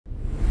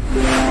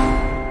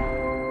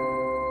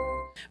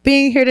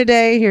being here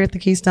today here at the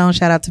Keystone.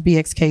 Shout out to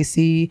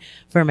BXKC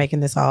for making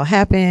this all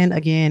happen.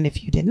 Again,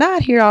 if you did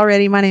not hear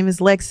already, my name is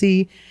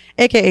Lexi,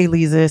 aka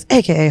Lisa's,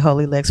 aka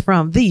Holy Lex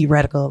from the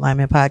Radical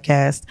Alignment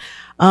Podcast.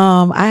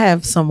 I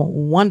have some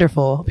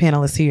wonderful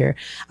panelists here.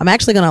 I'm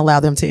actually going to allow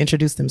them to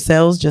introduce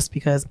themselves just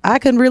because I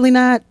could really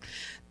not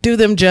do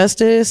them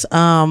justice.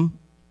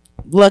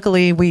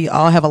 Luckily, we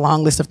all have a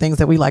long list of things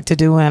that we like to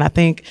do, and I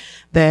think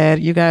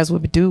that you guys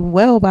would do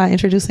well by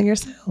introducing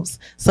yourselves.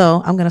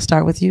 So I'm going to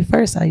start with you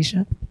first,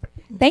 Aisha.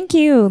 Thank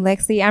you,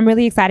 Lexi. I'm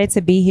really excited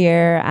to be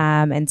here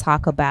and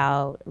talk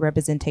about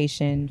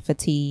representation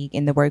fatigue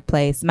in the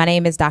workplace. My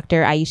name is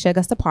Dr. Aishah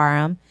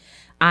Augusta-Parham.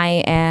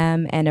 I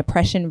am an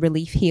oppression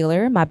relief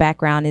healer. My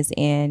background is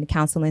in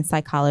counseling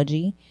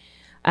psychology.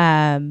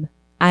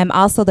 I'm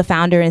also the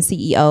founder and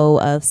CEO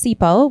of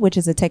SIPO, which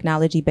is a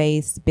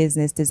technology-based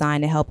business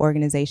designed to help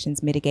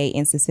organizations mitigate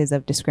instances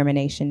of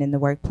discrimination in the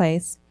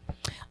workplace.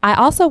 I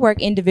also work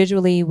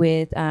individually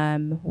with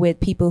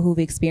people who've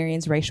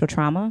experienced racial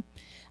trauma.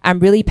 I'm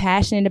really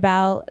passionate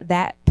about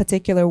that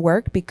particular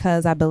work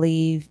because I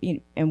believe,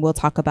 and we'll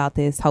talk about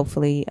this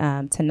hopefully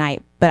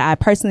tonight, but I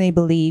personally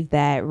believe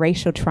that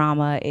racial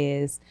trauma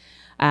is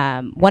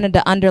one of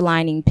the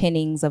underlining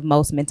pinnings of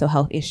most mental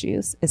health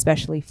issues,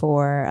 especially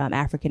for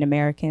African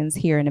Americans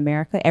here in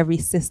America. Every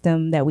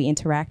system that we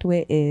interact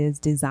with is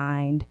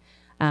designed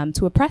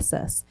to oppress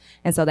us.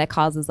 And so that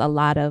causes a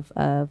lot of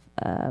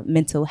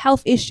mental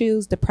health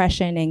issues,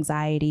 depression,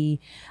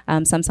 anxiety,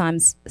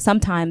 sometimes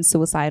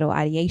suicidal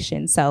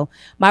ideation. So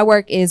my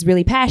work is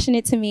really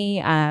passionate to me.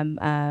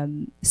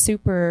 I'm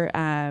super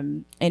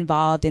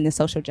involved in the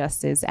social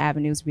justice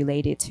avenues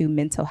related to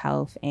mental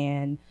health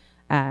and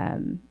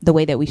the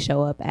way that we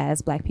show up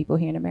as Black people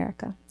here in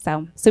America.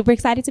 So super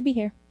excited to be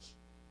here.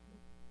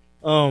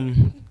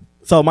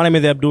 So my name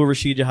is Abdul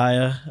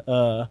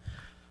Yahaya.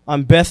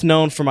 I'm best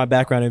known for my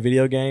background in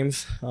video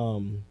games.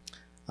 I'm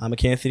a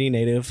Kansas City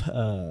native.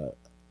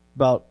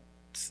 About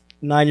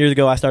 9 years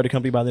ago, I started a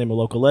company by the name of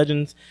Local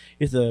Legends.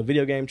 It's a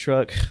video game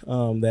truck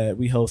that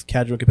we host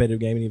casual competitive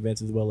gaming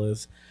events as well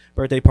as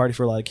birthday parties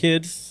for a lot of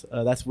kids.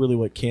 That's really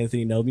what Kansas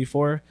City knows me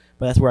for,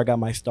 but that's where I got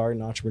my start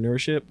in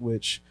entrepreneurship,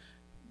 which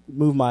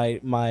moved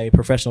my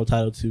professional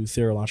title to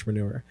serial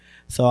entrepreneur.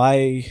 So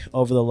I,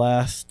 over the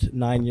last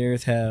 9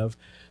 years, have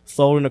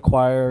sold and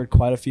acquired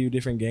quite a few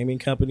different gaming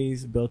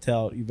companies, built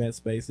out event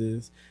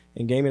spaces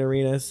and gaming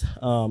arenas,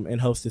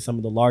 and hosted some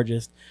of the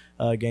largest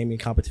gaming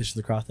competitions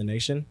across the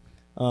nation.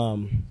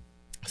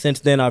 Since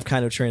then, I've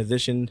kind of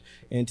transitioned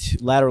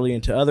laterally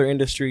into other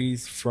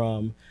industries,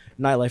 from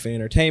nightlife and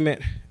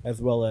entertainment,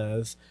 as well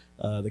as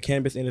the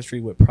cannabis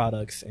industry with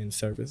products and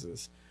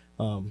services.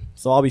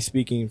 So I'll be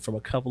speaking from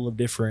a couple of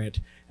different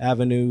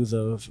avenues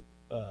of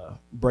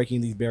breaking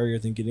these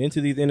barriers and getting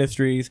into these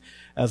industries,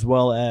 as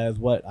well as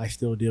what I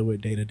still deal with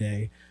day to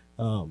day,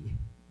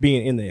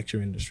 being in the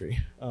extra industry.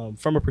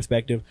 From a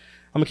perspective,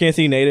 I'm a Kansas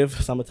City native,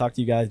 so I'm gonna talk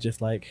to you guys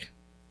just like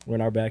we're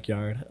in our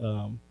backyard.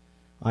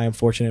 I am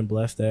fortunate and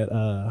blessed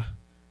that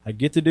I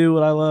get to do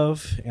what I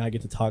love, and I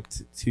get to talk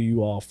to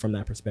you all from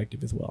that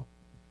perspective as well.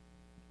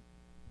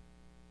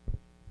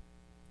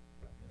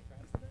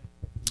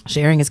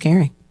 Sharing is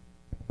caring.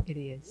 It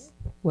is.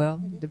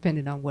 Well,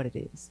 depending on what it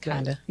is.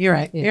 Kinda. You're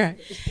right. Yeah. You're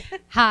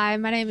right. Hi,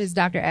 my name is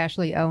Dr.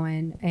 Ashli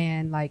Owens,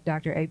 and like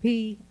Dr.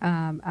 AP,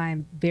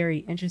 I'm very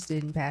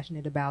interested and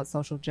passionate about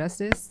social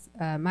justice.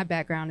 My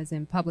background is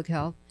in public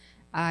health.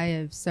 I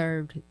have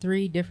served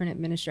 3 different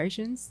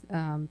administrations,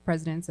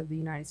 presidents of the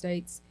United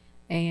States,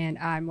 and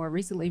I more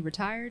recently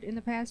retired in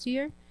the past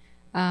year.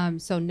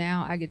 So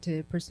now I get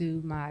to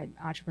pursue my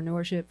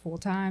entrepreneurship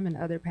full-time and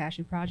other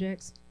passion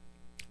projects,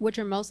 which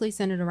are mostly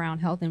centered around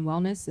health and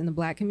wellness in the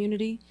Black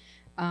community,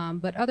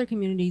 but other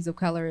communities of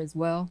color as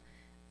well.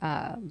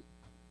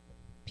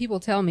 People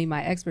tell me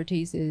my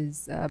expertise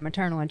is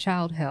maternal and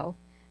child health,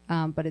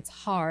 but it's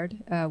hard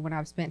when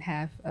I've spent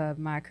half of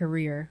my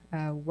career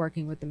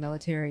working with the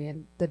military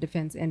and the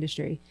defense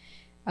industry.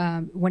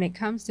 When it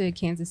comes to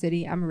Kansas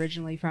City, I'm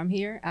originally from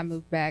here. I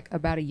moved back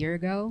about a year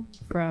ago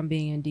from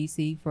being in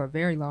DC for a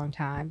very long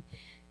time.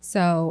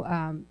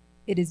 So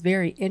it is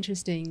very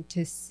interesting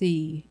to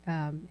see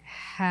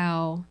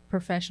how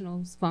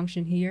professionals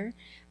function here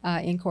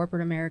in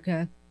corporate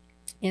America,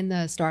 in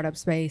the startup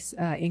space,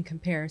 in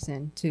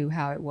comparison to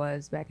how it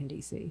was back in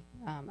DC.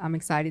 I'm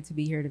excited to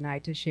be here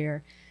tonight to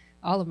share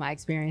all of my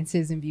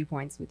experiences and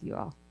viewpoints with you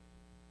all.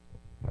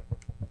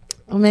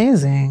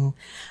 Amazing.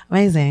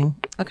 Amazing.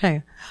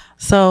 Okay.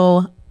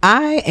 So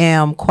I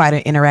am quite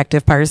an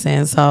interactive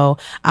person, so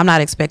I'm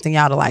not expecting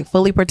y'all to like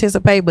fully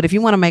participate, but if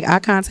you want to make eye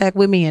contact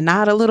with me and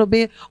nod a little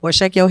bit or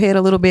shake your head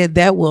a little bit,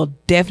 that will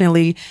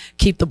definitely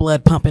keep the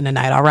blood pumping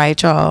tonight. All right,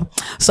 y'all.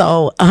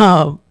 So,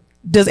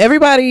 is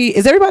everybody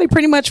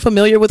pretty much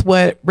familiar with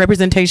what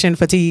representation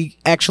fatigue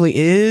actually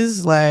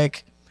is?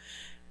 Like,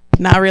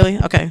 not really?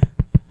 Okay.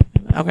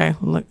 Okay,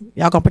 look,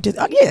 y'all gonna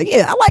participate. Oh,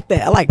 yeah, I like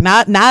that. I like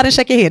nod and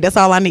shake your head. That's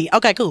all I need.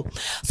 Okay, cool.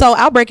 So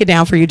I'll break it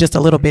down for you just a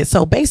little bit.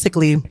 So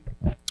basically,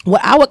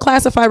 what I would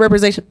classify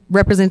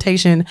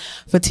representation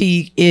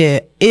fatigue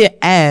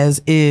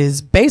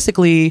is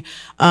basically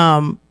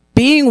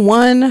being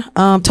one,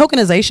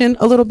 tokenization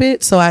a little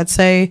bit. So I'd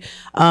say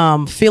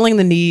feeling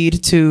the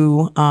need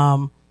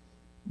to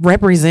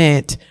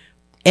represent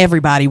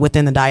everybody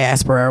within the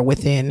diaspora,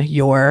 within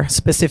your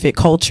specific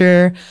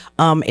culture,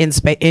 in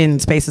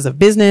spaces of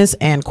business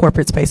and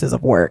corporate spaces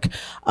of work.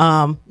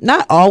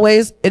 Not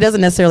always, it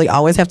doesn't necessarily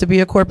always have to be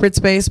a corporate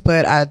space,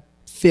 but I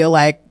feel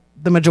like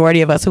the majority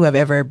of us who have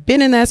ever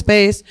been in that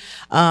space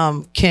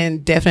can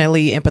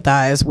definitely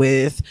empathize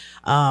with,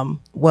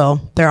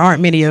 well, there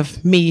aren't many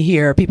of me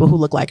here, people who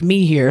look like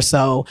me here.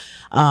 So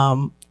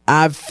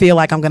I feel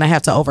like I'm going to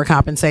have to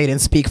overcompensate and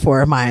speak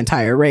for my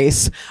entire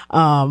race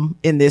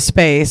in this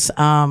space.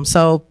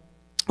 So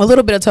a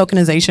little bit of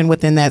tokenization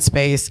within that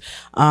space,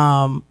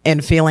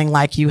 and feeling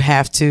like you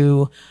have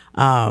to,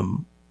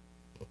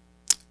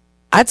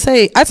 I'd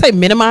say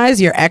minimize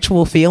your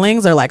actual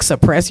feelings, or like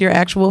suppress your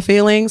actual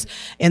feelings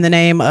in the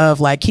name of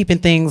like keeping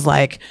things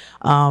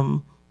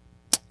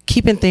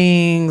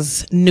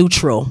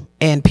neutral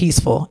and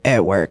peaceful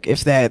at work.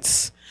 If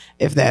that's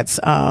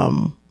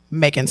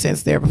making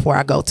sense there before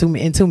I go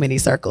in too many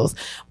circles.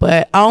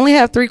 But I only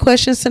have 3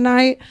 questions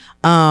tonight.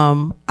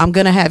 I'm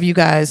going to have you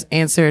guys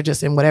answer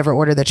just in whatever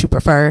order that you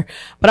prefer.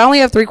 But I only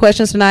have 3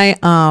 questions tonight.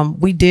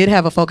 We did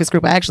have a focus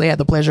group. I actually had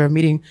the pleasure of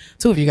meeting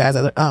 2 of you guys.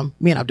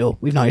 Me and Abdul,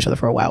 we've known each other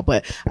for a while,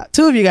 but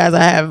 2 of you guys,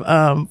 I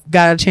have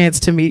got a chance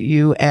to meet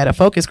you at a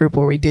focus group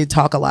where we did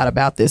talk a lot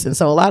about this. And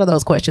so a lot of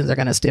those questions are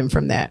going to stem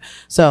from that.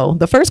 So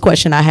the first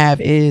question I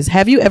have is,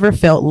 have you ever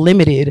felt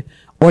limited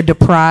or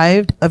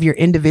deprived of your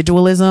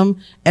individualism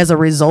as a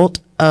result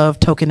of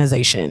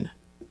tokenization?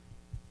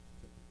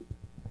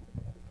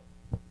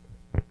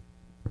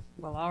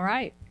 Well, all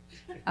right.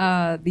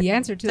 The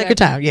answer to Take your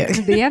time, yeah.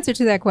 The answer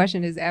to that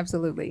question is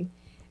absolutely.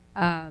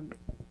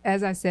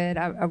 As I said,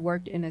 I've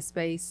worked in a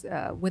space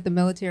with the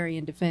military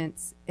and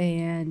defense,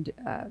 and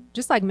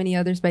just like many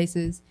other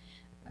spaces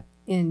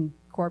in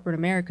corporate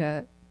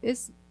America,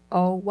 it's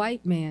all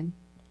white men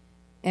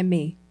and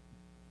me.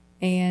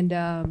 And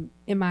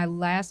in my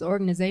last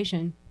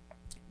organization,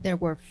 there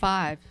were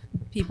 5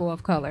 people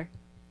of color.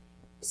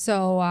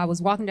 So I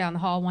was walking down the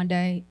hall one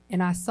day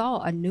and I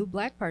saw a new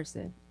black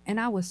person, and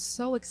I was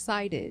so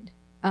excited.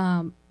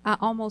 I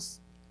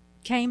almost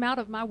came out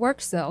of my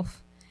work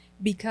self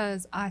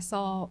because I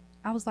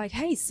was like,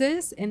 hey,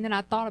 sis. And then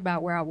I thought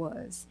about where I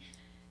was.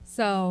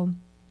 So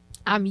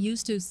I'm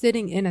used to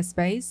sitting in a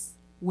space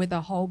with a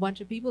whole bunch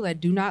of people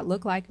that do not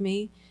look like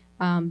me,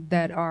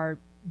 that are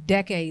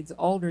decades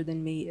older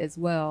than me as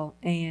well.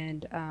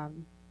 And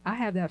I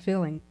have that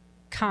feeling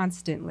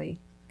constantly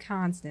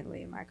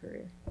in my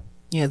career.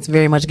 Yeah, it's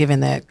very much given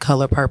that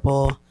color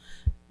purple,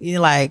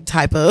 like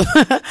type of,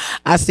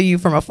 I see you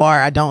from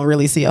afar. I don't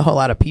really see a whole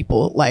lot of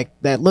people like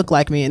that look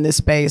like me in this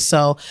space.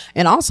 So,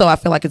 and also I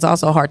feel like it's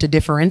also hard to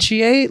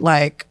differentiate.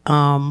 Like,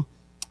 I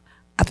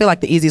feel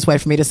like the easiest way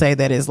for me to say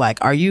that is like,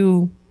 are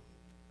you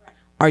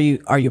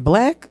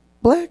black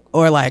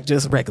or like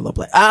just regular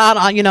black?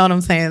 You know what I'm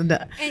saying?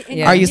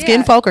 Are you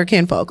skin folk or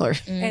kin folk?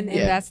 And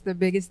that's the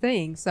biggest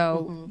thing.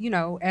 So, you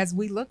know, as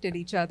we looked at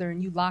each other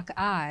and you lock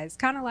eyes,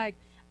 kind of like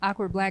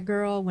Awkward Black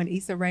Girl when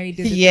Issa Rae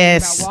did the thing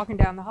about walking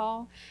down the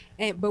hall,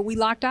 but we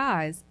locked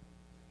eyes,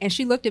 and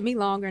she looked at me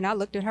longer and I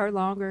looked at her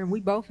longer, and we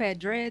both had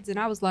dreads, and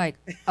I was like,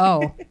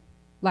 oh,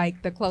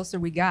 like the closer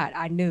we got,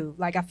 I knew,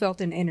 like I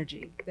felt an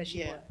energy that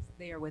she was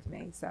there with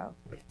me. So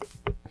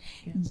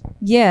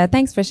yeah,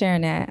 thanks for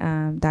sharing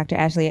that, Dr.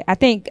 Ashley. I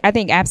think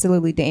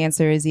absolutely the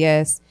answer is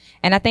yes.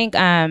 And I think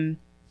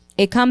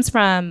it comes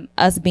from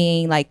us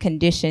being like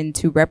conditioned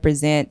to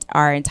represent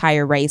our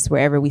entire race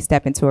wherever we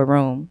step into a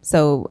room.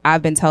 So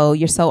I've been told,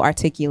 you're so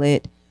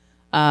articulate,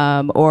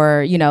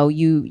 or, you know,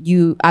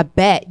 I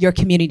bet your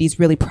community's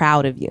really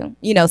proud of you.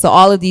 You know, so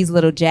all of these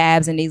little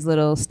jabs and these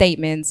little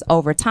statements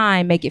over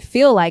time make it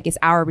feel like it's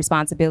our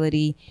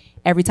responsibility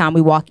every time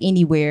we walk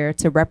anywhere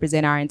to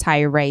represent our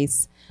entire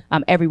race,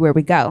 everywhere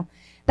we go.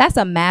 That's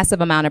a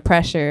massive amount of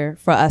pressure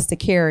for us to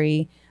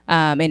carry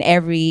in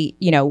every,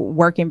 you know,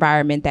 work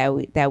environment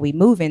that we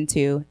move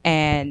into.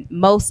 And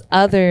most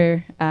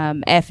other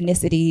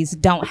ethnicities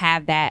don't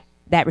have that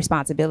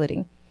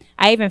responsibility.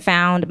 I even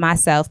found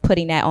myself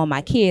putting that on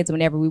my kids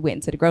whenever we went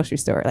into the grocery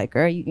store. Like,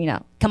 girl, you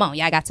know, come on,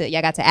 y'all got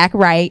to act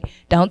right.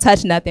 Don't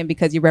touch nothing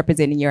because you're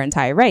representing your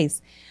entire race.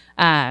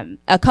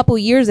 A couple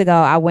years ago,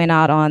 I went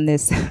out on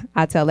this,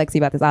 I tell Lexi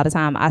about this all the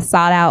time. I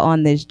sought out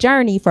on this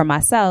journey for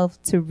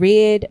myself to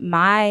rid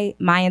my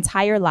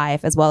entire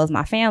life, as well as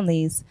my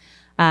family's,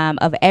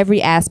 of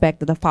every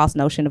aspect of the false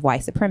notion of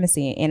white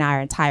supremacy in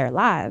our entire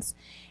lives.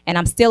 And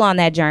I'm still on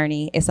that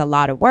journey. It's a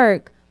lot of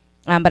work.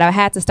 But I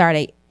had to start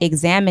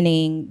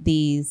examining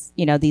these,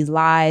 you know, these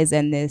lies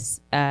and this,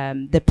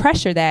 the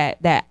pressure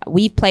that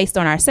we've placed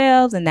on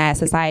ourselves and that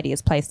society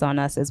has placed on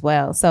us as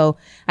well. So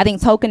I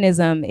think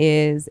tokenism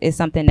is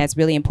something that's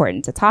really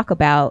important to talk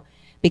about,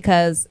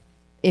 because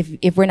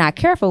if we're not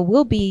careful,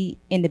 we'll be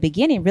in the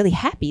beginning really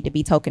happy to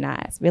be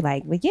tokenized. We're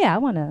like, well, yeah, I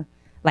want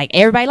like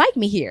everybody like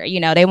me here. You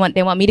know, they want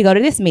me to go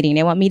to this meeting.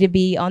 They want me to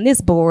be on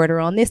this board or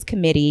on this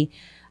committee.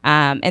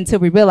 Until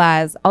we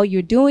realize, oh,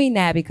 you're doing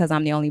that because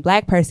I'm the only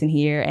Black person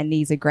here, and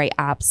these are great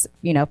ops,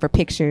 you know, for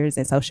pictures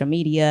and social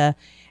media,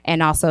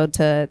 and also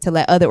to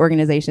let other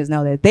organizations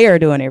know that they are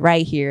doing it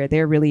right here.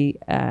 They're really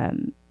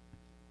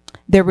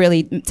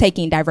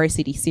taking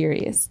diversity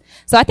serious.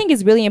 So I think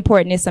it's really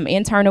important. There's some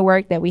internal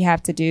work that we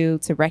have to do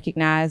to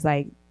recognize,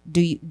 like,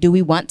 do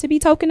we want to be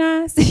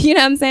tokenized? You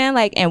know what I'm saying?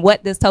 Like, and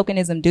what does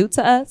tokenism do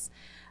to us?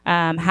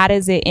 How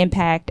does it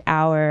impact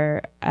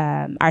our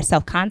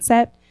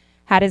self-concept?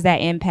 How does that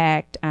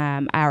impact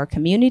our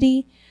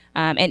community?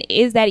 And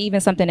is that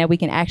even something that we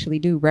can actually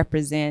do,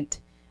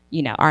 represent,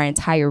 you know, our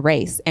entire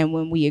race? And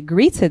when we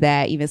agree to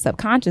that, even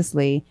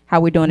subconsciously, how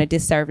we're doing a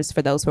disservice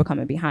for those who are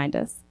coming behind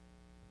us.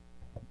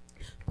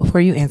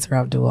 Before you answer,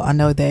 Abdul, I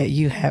know that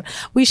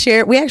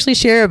we actually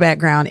share a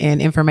background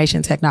in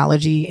information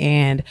technology,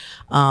 and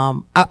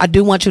I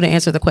do want you to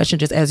answer the question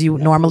just as you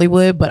normally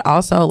would, but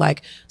also,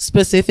 like,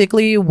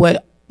 specifically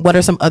what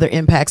are some other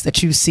impacts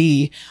that you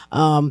see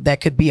that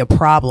could be a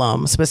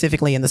problem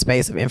specifically in the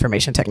space of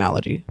information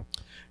technology?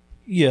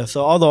 Yeah,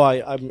 so although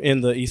I'm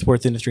in the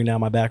esports industry now,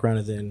 my background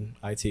is in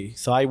IT.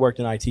 So I worked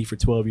in IT for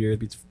 12 years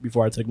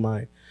before I took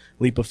my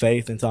leap of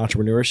faith into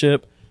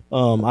entrepreneurship.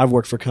 I've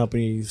worked for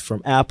companies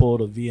from Apple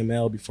to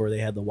VML before they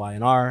had the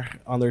Y&R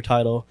on their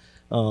title,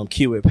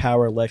 Kiewit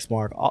Power,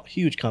 Lexmark, all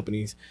huge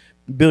companies,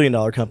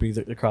 billion-dollar companies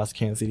across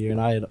Kansas City. And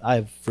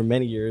I've for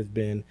many years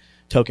been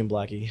token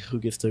Blackie, who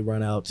gets to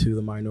run out to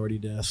the minority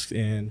desk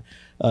and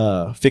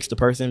fix the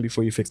person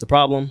before you fix the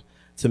problem,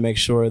 to make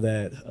sure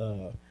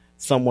that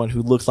someone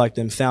who looks like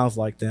them, sounds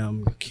like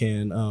them,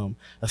 can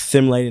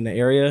assimilate in the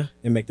area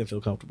and make them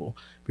feel comfortable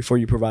before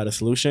you provide a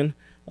solution.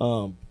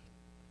 And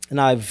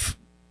I've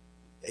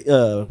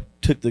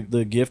took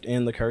the gift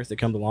and the curse that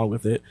comes along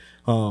with it.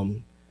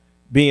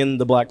 Being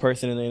the Black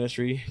person in the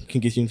industry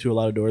can get you into a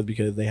lot of doors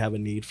because they have a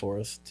need for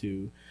us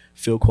to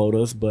fill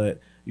quotas,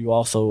 but you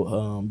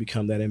also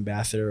become that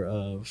ambassador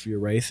of your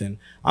race. And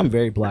I'm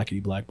very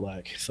blackity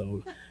black.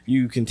 So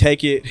you can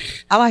take it.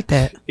 I like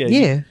that.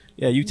 Yeah.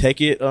 You take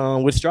it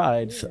with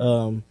strides.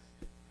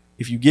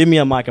 If you give me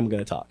a mic, I'm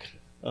going to talk.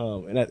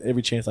 And at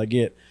every chance I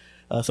get.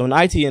 So in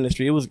the IT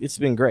industry, it's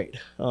been great.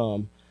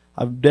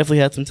 I've definitely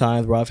had some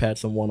times where I've had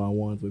some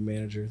one-on-ones with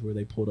managers where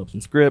they pulled up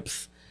some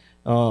scripts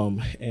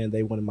and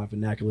they wanted my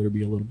vernacular to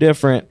be a little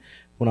different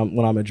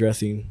when I'm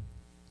addressing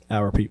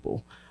our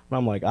people. And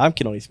I'm like, I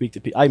can only speak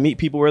to people. I meet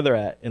people where they're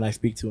at, and I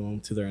speak to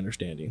them to their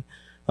understanding.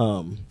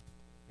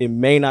 It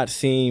may not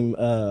seem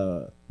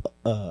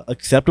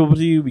acceptable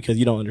to you because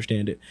you don't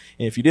understand it.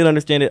 And if you did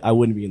understand it, I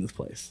wouldn't be in this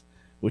place,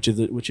 which is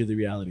the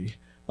reality.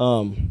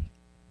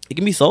 It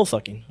can be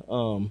soul-sucking.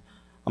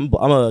 I'm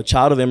a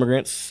child of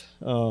immigrants.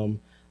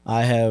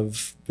 I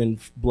have been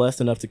blessed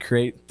enough to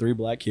create 3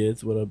 Black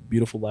kids with a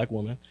beautiful Black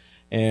woman,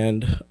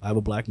 and I have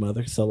a Black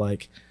mother. So,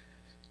 like,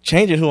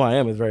 changing who I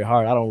am is very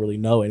hard. I don't really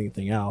know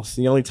anything else.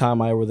 The only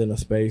time I was in a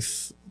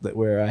space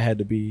where I had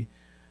to be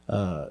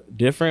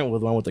different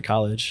was when I went to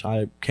college.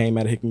 I came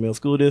out of Hickman Middle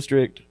School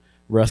District,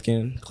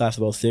 Ruskin, class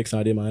of 06, and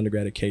I did my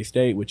undergrad at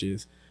K-State, which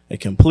is a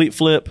complete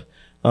flip.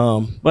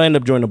 But I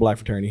ended up joining the Black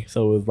fraternity,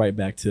 so it was right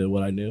back to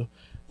what I knew.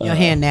 Your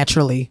hand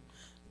naturally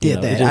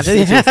did that. I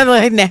just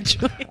like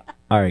naturally.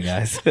 All right,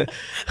 guys.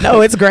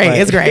 No, it's great.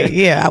 It's great.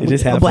 Yeah. It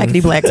just a blackity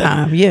black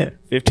time. Yeah.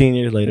 15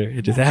 years later,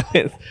 it just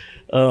happens.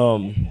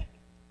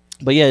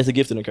 But yeah, it's a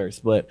gift and a curse.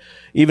 But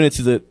even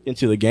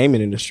into the gaming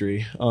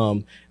industry,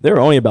 there are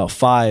only about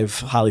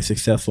 5 highly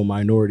successful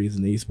minorities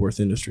in the esports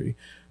industry.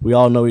 We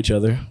all know each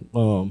other.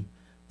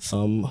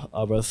 Some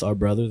of us are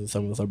brothers, and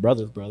some of us are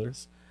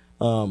brothers.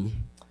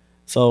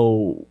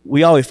 So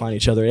we always find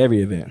each other at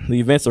every event. The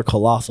events are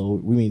colossal.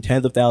 We mean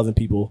tens of thousands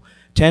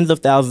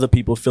of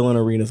people filling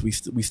arenas.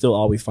 We still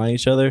always find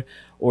each other,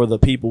 or the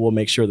people will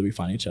make sure that we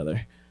find each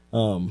other.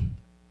 The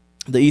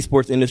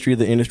esports industry,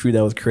 the industry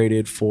that was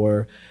created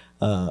for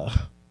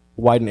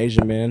white and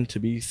Asian men to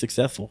be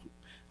successful.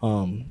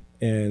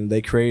 And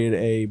they created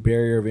a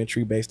barrier of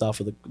entry based off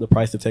of the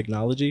price of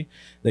technology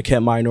that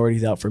kept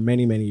minorities out for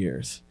many, many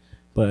years.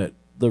 But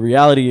the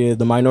reality is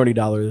the minority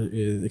dollar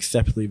is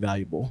exceptionally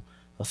valuable.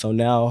 So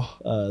now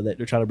that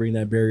they're trying to bring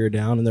that barrier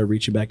down, and they're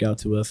reaching back out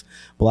to us,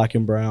 Black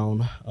and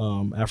brown,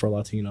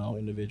 Afro-Latino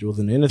individuals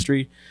in the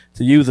industry,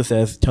 to use us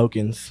as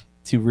tokens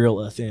to reel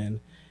us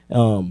in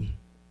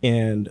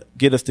and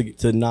get us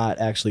to not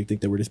actually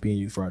think that we're just being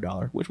used for our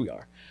dollar, which we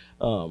are.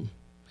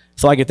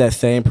 So I get that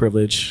same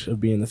privilege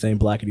of being the same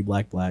blackity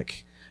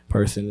black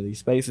person in these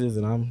spaces,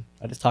 and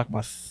I just talk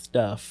my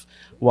stuff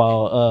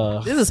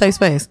while this is a safe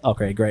space.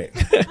 Okay, great.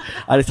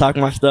 I just talk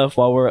my stuff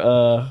while we're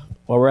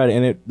at it,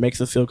 and it makes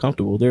us feel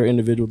comfortable. There are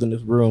individuals in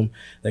this room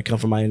that come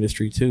from my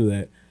industry too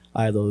that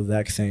I have those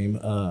exact same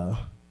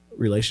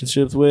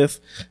relationships with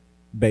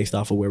based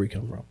off of where we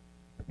come from.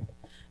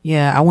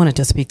 Yeah, I wanted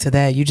to speak to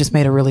that. You just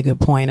made a really good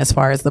point as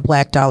far as the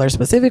black dollar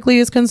specifically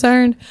is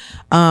concerned.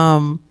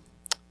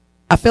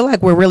 I feel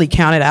like we're really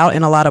counted out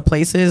in a lot of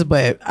places,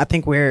 but I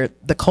think where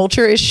the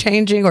culture is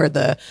changing, or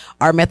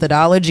our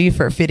methodology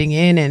for fitting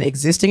in and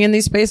existing in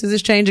these spaces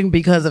is changing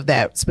because of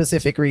that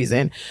specific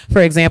reason.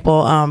 For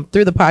example,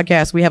 through the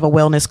podcast, we have a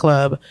wellness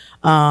club,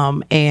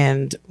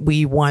 and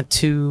we want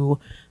to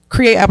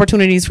create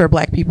opportunities for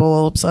Black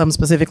people,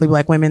 specifically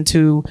Black women,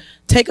 to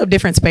take up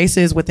different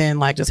spaces within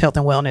like just health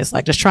and wellness,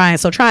 like just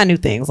trying new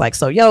things. Like,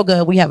 so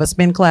yoga, we have a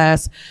spin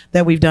class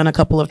that we've done a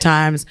couple of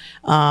times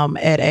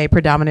at a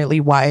predominantly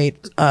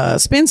white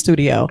spin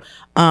studio.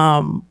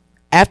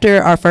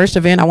 After our first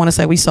event, I want to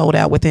say we sold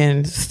out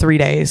within 3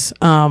 days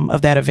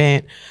of that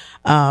event.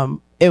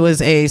 It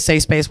was a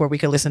safe space where we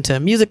could listen to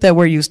music that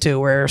we're used to.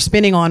 We're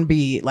spinning on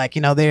beat, like,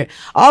 you know, they're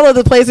all of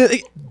the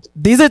places.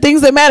 These are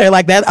things that matter.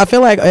 Like that, I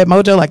feel like at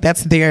Mojo, like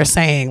that's their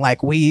saying,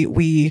 like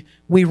we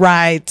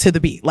ride to the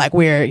beat. Like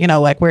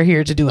we're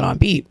here to do it on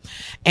beat.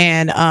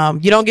 And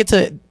you don't get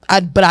to,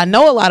 but I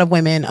know a lot of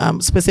women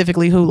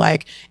specifically who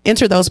like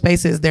enter those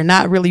spaces. They're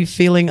not really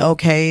feeling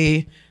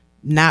okay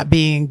not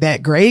being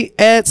that great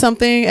at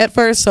something at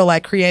first. So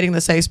like creating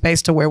the safe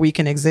space to where we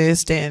can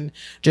exist and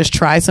just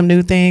try some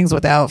new things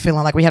without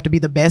feeling like we have to be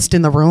the best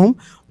in the room.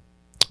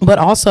 But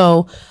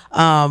also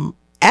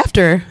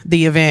after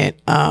the event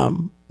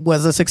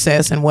was a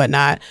success and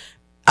whatnot,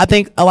 I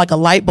think like a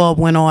light bulb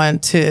went on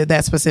to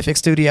that specific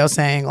studio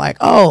saying like,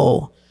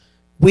 oh,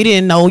 we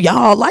didn't know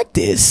y'all like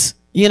this.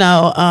 You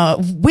know,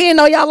 we didn't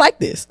know y'all like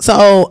this.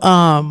 So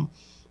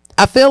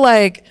I feel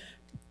like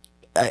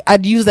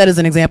I'd use that as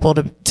an example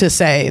to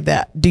say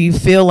that, do you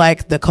feel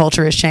like the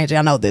culture is changing?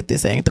 I know that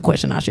this ain't the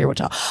question I share with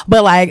y'all,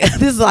 but like,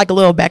 this is like a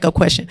little backup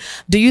question.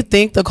 Do you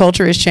think the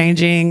culture is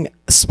changing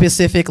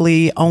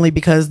specifically only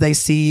because they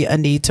see a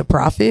need to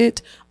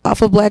profit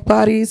off of Black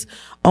bodies?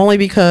 Only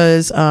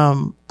because,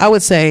 I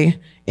would say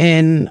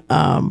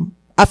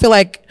I feel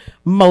like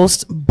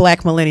most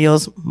Black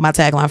millennials, my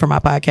tagline for my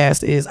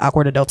podcast is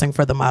awkward adulting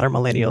for the modern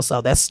millennial.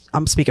 So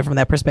I'm speaking from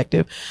that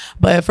perspective.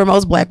 But for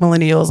most Black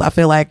millennials, I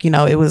feel like, you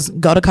know, it was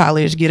go to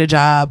college, get a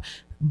job,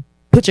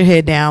 put your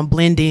head down,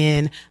 blend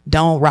in,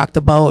 don't rock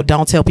the boat,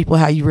 don't tell people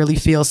how you really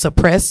feel,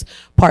 suppress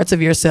parts of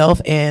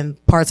yourself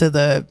and parts of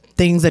the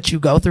things that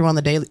you go through on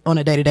a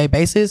day-to-day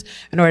basis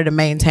in order to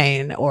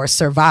maintain or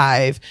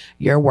survive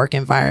your work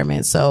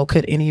environment. So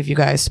could any of you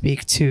guys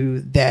speak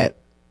to that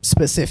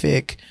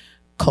specific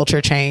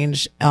culture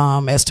change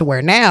as to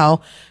where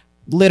now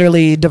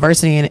literally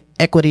diversity and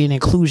equity and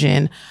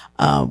inclusion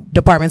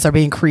departments are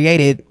being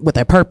created with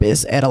a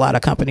purpose at a lot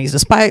of companies,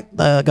 despite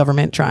the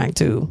government trying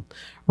to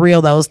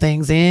reel those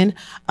things in.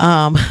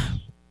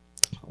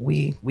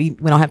 We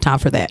don't have time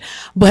for that,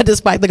 but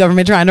despite the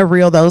government trying to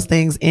reel those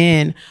things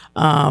in,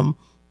 have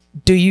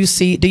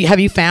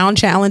you found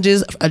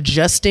challenges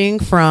adjusting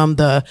from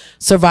the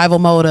survival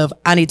mode of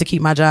I need to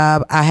keep my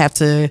job, I have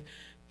to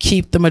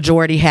keep the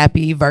majority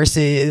happy,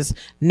 versus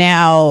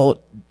now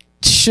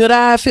should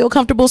I feel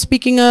comfortable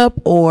speaking up,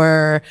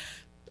 or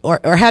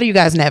how do you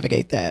guys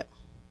navigate that?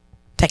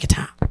 Take your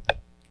time.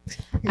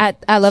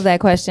 I love that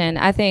question.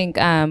 I think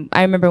I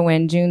remember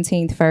when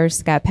Juneteenth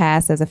first got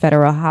passed as a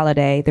federal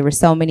holiday, there were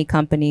so many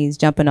companies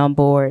jumping on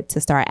board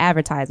to start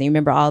advertising. You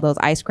remember all those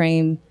ice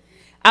cream?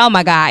 Oh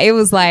my God. It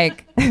was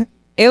like,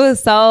 it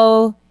was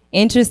so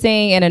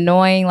interesting and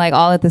annoying, like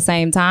all at the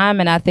same time.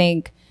 And I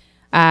think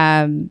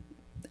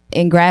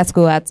in grad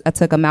school, I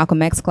took a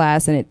Malcolm X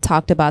class, and it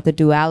talked about the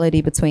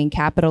duality between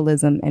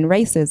capitalism and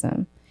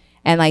racism.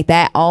 And like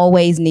that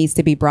always needs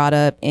to be brought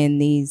up in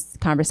these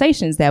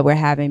conversations that we're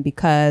having,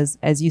 because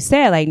as you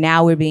said, like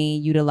now we're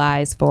being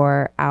utilized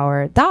for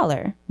our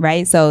dollar,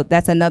 right? So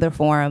that's another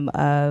form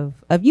of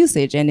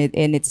usage, and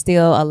it's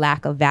still a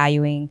lack of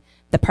valuing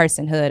the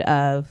personhood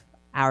of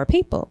our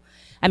people.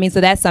 I mean,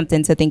 so that's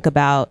something to think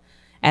about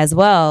as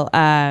well.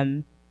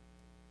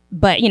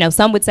 But, you know,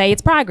 some would say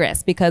it's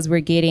progress because we're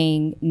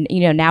getting,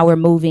 you know, now we're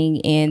moving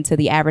into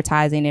the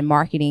advertising and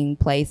marketing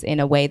place in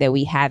a way that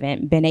we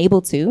haven't been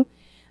able to.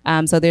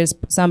 So there's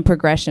some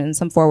progression,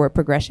 some forward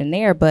progression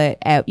there, but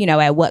at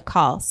what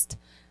cost?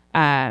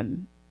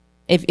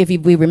 If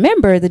we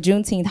remember, the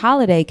Juneteenth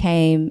holiday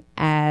came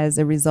as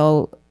a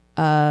result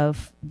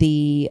of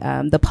the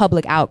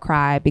public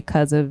outcry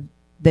because of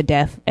the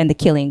death and the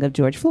killing of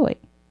George Floyd,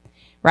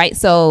 right?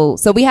 So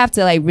we have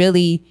to like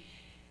really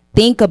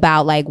think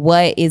about like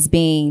what is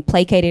being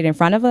placated in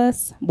front of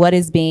us, what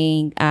is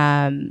being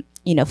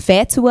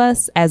fed to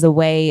us as a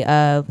way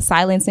of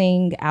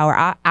silencing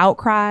our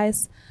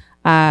outcries.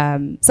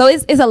 So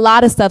it's a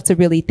lot of stuff to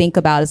really think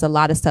about. It's a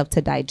lot of stuff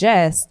to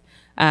digest.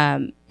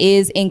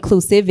 Is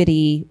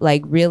inclusivity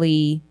like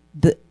really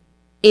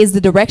is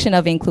the direction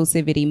of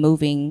inclusivity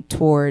moving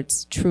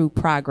towards true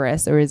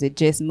progress, or is it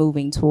just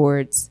moving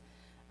towards,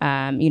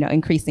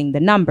 increasing the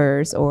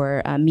numbers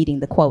or meeting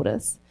the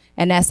quotas?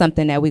 And that's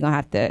something that we're gonna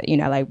have to,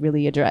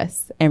 really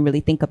address and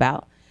really think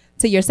about.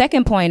 To your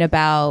second point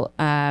about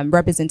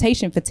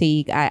representation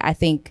fatigue, I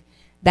think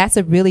that's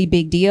a really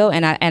big deal.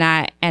 And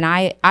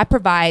I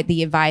provide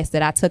the advice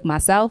that I took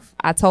myself.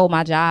 I told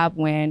my job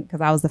because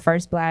I was the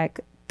first Black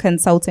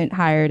consultant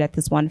hired at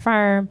this one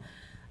firm.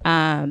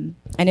 And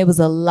it was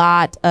a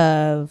lot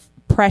of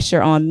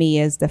pressure on me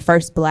as the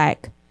first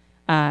Black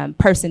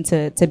person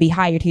to be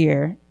hired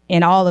here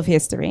in all of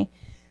history.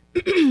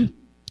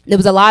 There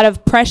was a lot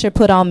of pressure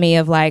put on me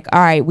of like, all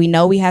right, we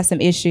know we have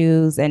some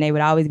issues, and they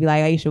would always be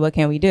like, Aisha, what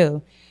can we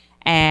do?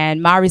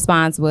 And my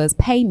response was,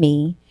 pay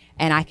me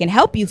and I can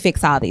help you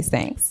fix all these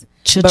things.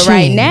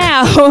 Cha-ching.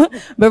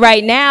 But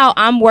right now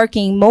I'm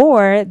working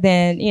more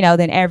than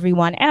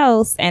everyone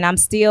else, and I'm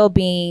still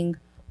being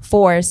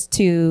forced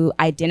to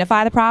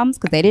identify the problems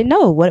because they didn't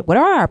know what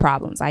are our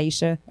problems,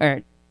 Aisha,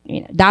 or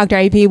Dr.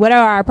 AP, what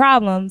are our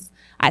problems?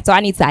 So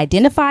I need to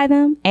identify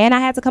them, and I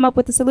had to come up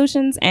with the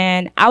solutions.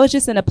 And I was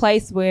just in a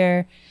place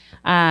where,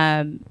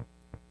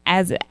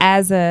 as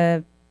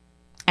a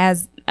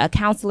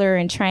counselor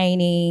in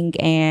training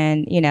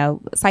and,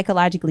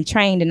 psychologically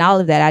trained and all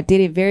of that, I did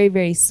it very,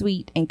 very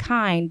sweet and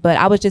kind. But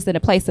I was just in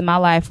a place in my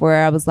life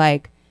where I was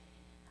like,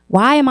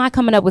 why am I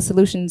coming up with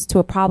solutions to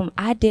a problem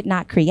I did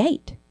not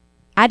create?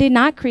 I did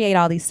not create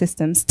all these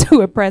systems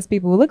to oppress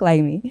people who look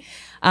like me.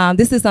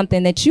 This is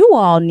something that you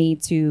all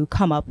need to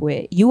come up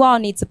with. You all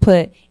need to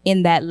put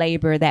in that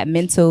labor, that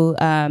mental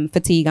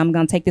fatigue. I'm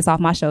going to take this off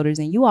my shoulders,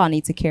 and you all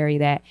need to carry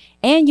that.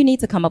 And you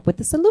need to come up with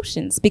the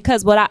solutions,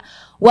 because what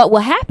will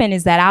happen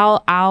is that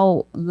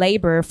I'll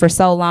labor for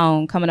so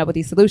long coming up with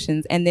these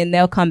solutions, and then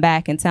they'll come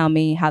back and tell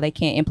me how they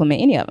can't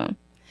implement any of them.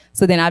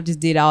 So then I've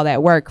just did all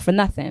that work for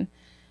nothing.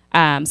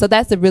 So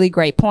that's a really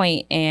great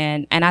point.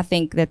 And I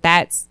think that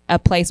that's a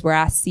place where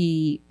I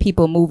see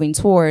people moving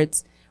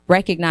towards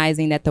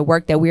recognizing that the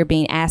work that we're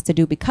being asked to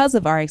do because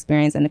of our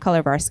experience and the color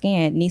of our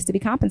skin needs to be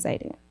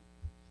compensated.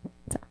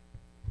 So.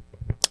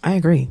 I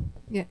agree.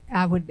 Yeah,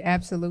 I would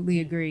absolutely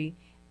agree.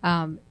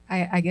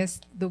 I guess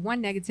the one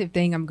negative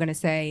thing I'm going to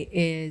say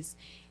is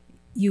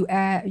you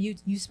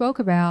spoke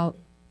about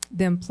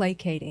them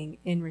placating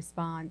in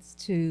response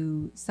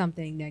to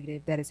something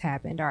negative that has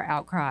happened, our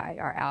outcry,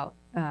 our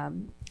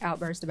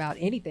outburst about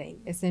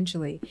anything,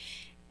 essentially.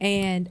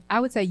 And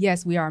I would say,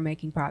 yes, we are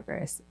making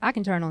progress. I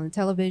can turn on the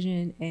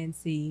television and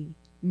see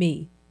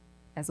me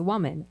as a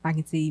woman. I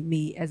can see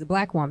me as a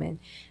Black woman.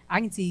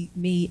 I can see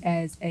me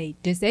as a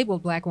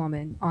disabled Black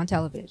woman on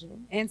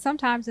television, and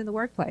sometimes in the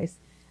workplace,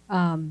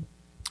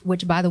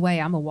 which, by the way,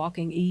 I'm a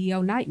walking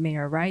EEO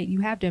nightmare, right? You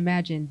have to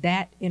imagine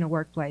that in a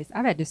workplace.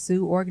 I've had to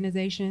sue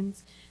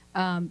organizations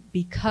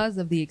because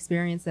of the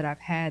experience that I've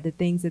had, the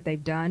things that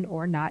they've done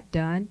or not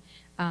done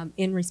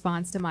in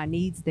response to my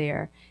needs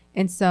there.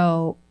 And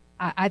so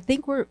I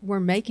think we're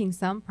making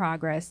some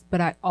progress, but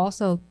I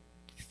also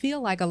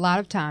feel like a lot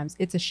of times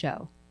it's a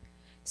show.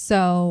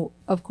 So,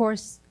 of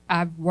course,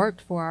 I've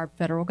worked for our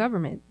federal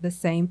government. The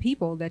same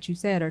people that you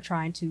said are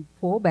trying to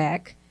pull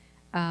back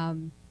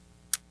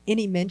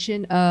any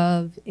mention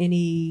of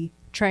any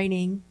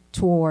training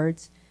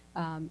towards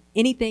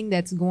anything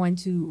that's going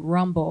to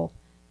rumble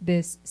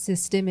this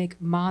systemic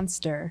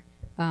monster,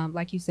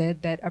 like you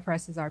said, that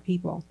oppresses our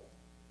people.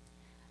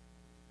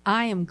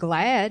 I am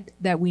glad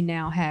that we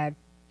now have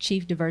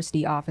chief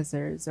diversity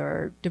officers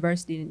or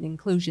diversity and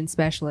inclusion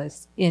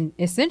specialists in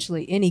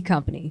essentially any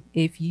company.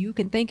 If you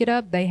can think it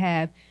up, they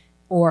have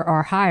or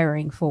are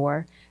hiring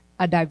for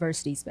a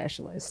diversity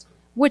specialist,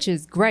 which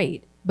is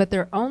great, but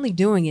they're only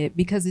doing it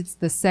because it's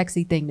the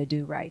sexy thing to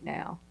do right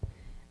now.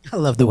 I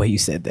love the way you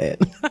said that.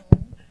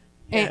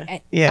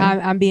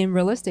 I'm being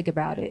realistic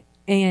about it.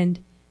 And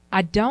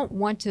I don't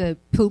want to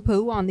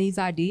poo-poo on these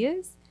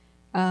ideas,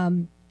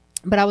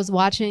 but I was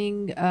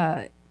watching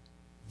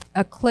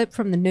a clip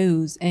from the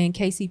news, and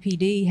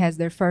KCPD has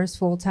their first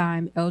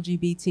full-time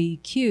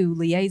LGBTQ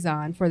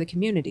liaison for the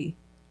community.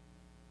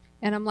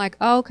 And I'm like,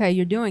 oh, okay,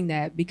 you're doing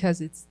that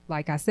because it's,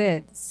 like I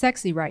said,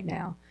 sexy right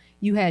now.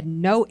 You had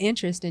no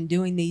interest in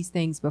doing these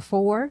things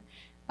before.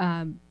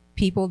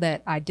 People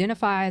that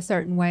identify a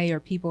certain way or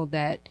people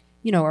that,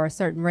 are a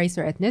certain race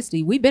or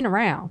ethnicity, we've been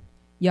around.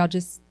 Y'all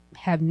just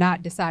have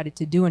not decided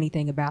to do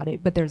anything about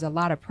it. But there's a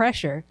lot of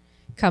pressure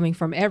coming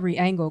from every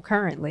angle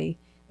currently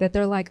that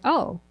they're like,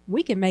 oh,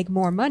 we can make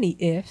more money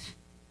if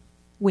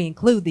we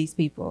include these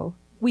people,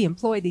 we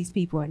employ these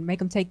people and make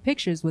them take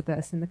pictures with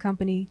us in the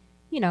company,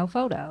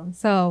 photo.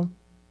 So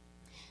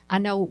I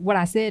know what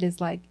I said is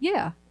like,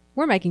 yeah,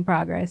 we're making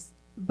progress,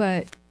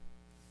 but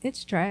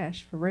it's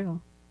trash for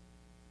real,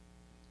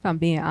 if I'm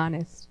being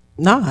honest.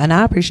 No, and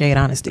I appreciate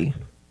honesty.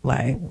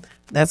 Like,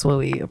 that's what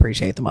we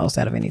appreciate the most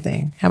out of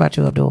anything. How about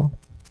you, Abdul?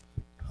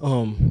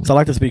 So I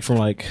like to speak from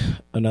like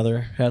another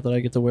hat that I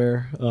get to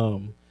wear.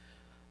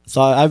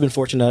 So I've been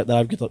fortunate that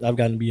I've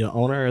gotten to be an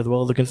owner as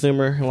well as a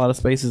consumer in a lot of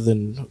spaces,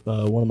 and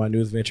one of my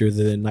newest ventures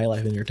is in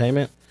nightlife and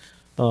entertainment.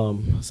 So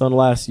in the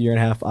last year and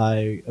a half,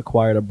 I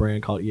acquired a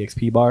brand called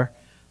EXP Bar.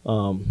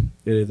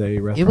 It is a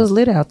restaurant. It was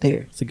lit out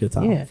there. It's a good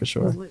time, for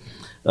sure.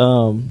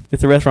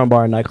 It's a restaurant,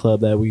 bar, and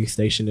nightclub that we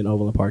stationed in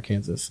Overland Park,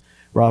 Kansas.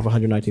 We're off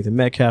 119th and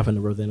Metcalf in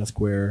the Rosanna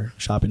Square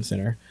shopping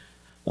center.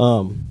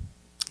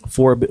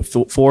 Four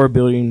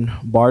building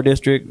bar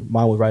district.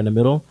 Mine was right in the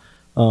middle.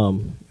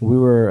 We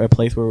were a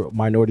place where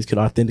minorities could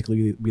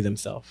authentically be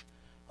themselves.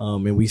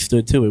 And we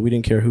stood to it. We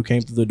didn't care who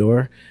came through the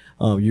door.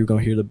 You were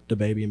going to hear the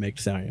baby and make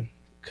the sound.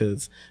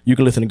 because you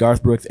can listen to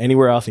Garth Brooks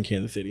anywhere else in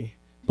Kansas City.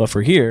 But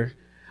for here,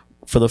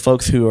 for the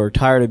folks who are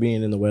tired of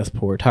being in the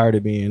Westport, tired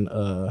of being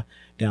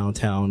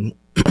downtown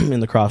in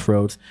the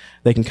Crossroads,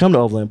 they can come to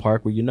Overland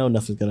Park where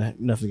nothing's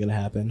gonna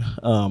happen,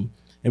 and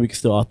we can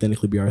still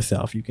authentically be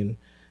ourselves. You can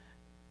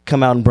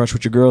come out and brunch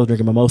with your girls,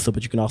 drink a mimosa,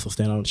 but you can also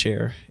stand on a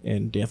chair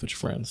and dance with your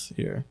friends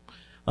here.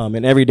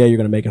 And every day you're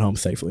gonna make it home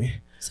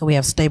safely. So we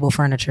have stable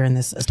furniture in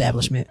this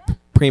establishment.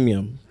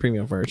 Premium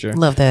furniture.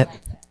 Love that.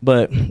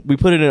 But we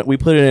put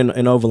it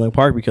in Overland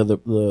Park because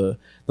the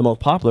most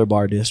popular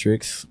bar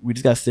districts, we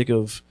just got sick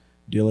of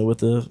dealing with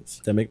the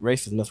systemic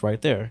racism that's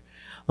right there.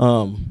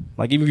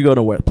 Like even if you go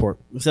to Westport,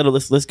 instead of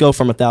let's go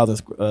from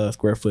 1,000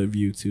 square foot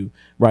view to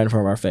right in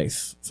front of our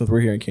face, since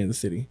we're here in Kansas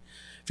City.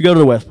 If you go to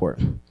the Westport,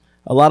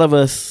 a lot of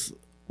us,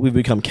 we've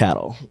become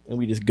cattle, and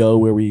we just go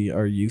where we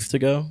are used to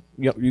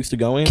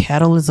going.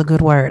 Cattle is a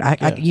good word.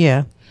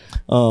 Yeah.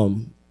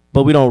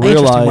 But we don't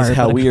realize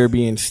how we are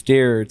being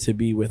steered to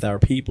be with our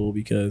people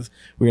because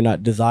we're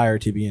not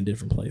desired to be in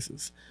different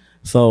places.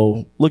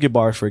 So look at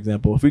bars, for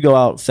example. If we go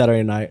out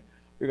Saturday night,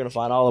 you're going to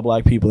find all the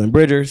black people in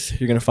Bridgers.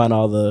 You're going to find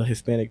all the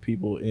Hispanic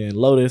people in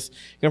Lotus.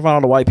 You're going to find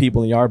all the white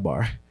people in Yard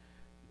Bar.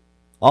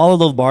 All of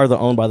those bars are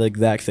owned by the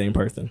exact same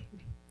person.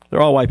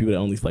 They're all white people that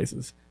own these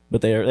places.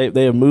 But they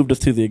have moved us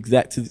to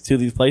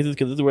these places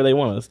because this is where they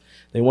want us.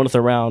 They want us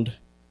around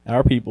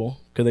our people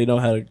because they know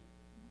how to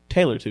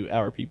tailor to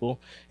our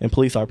people and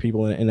police our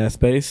people in that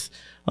space.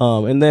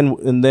 And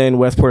then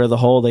Westport as a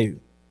whole,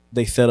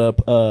 they set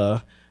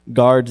up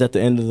guards at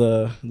the end of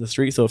the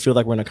street, so it feels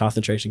like we're in a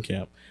concentration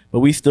camp. But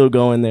we still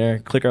go in there,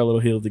 click our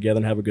little heels together,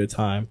 and have a good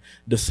time,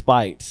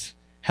 despite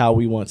how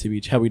we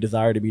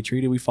desire to be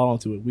treated. We fall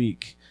into it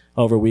week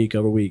over week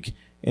over week,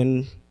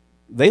 and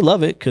they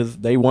love it because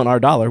they want our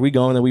dollar. We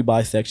go in there, we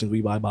buy sections,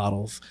 we buy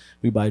bottles,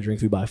 we buy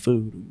drinks, we buy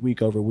food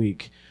week over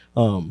week.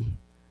 So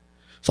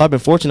I've been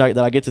fortunate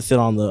that I get to sit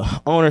on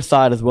the owner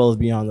side as well as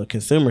be on the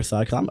consumer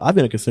side. Cause I've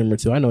been a consumer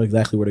too. I know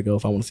exactly where to go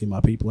if I want to see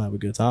my people and have a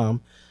good time.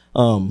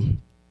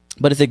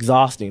 But it's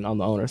exhausting on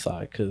the owner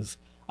side because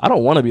I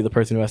don't want to be the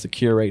person who has to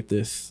curate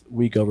this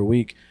week over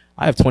week.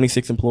 I have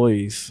 26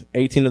 employees.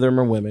 18 of them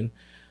are women.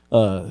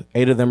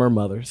 8 of them are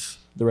mothers.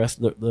 The rest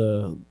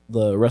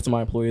of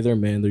my employees are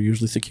men. They're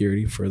usually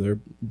security for their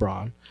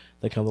brawn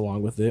that comes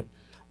along with it.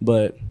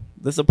 But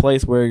this is a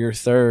place where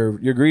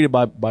you're greeted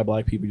by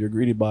black people.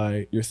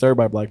 You're served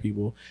by black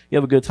people. You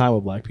have a good time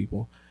with black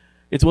people.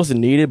 It's what's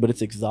needed, but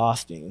it's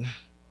exhausting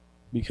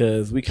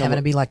because we having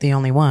to be like the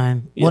only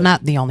one. Yeah. Well,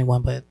 not the only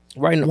one, but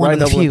right in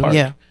the few. Park.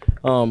 Yeah.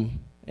 And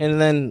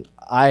then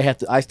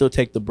I still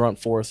take the brunt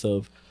force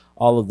of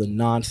all of the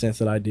nonsense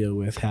that I deal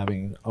with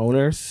having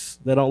owners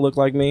that don't look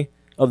like me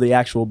of the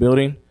actual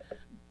building,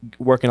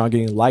 working on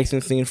getting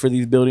licensing for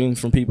these buildings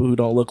from people who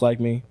don't look like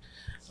me.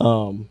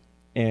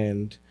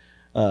 And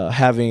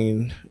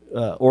having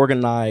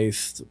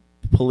organized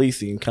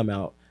policing come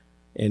out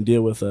and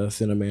deal with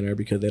us in a manner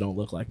because they don't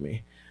look like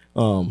me.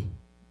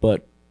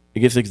 But it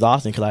gets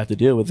exhausting because I have to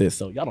deal with it,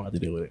 so y'all don't have to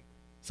deal with it.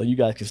 So you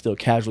guys can still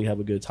casually have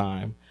a good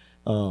time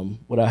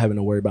without having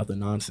to worry about the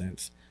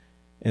nonsense.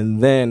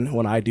 And then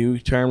when I do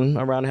turn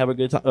around and have a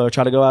good time,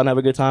 try to go out and have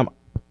a good time,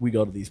 we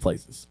go to these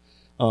places.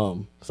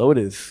 So it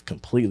is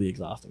completely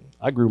exhausting.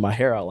 I grew my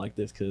hair out like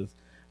this because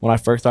when I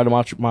first started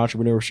my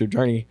entrepreneurship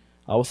journey,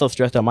 I was so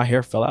stressed out my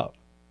hair fell out.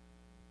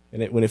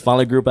 And when it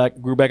finally grew back,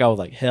 I was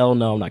like, hell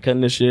no, I'm not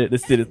cutting this shit.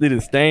 This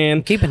is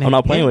staying. I'm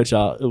not playing with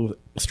y'all. It was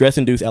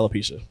stress-induced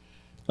alopecia.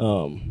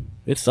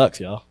 It sucks,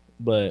 y'all.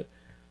 But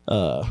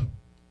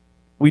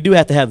we do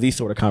have to have these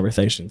sort of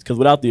conversations because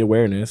without the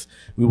awareness,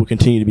 we will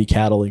continue to be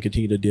cattle and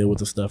continue to deal with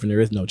the stuff, and there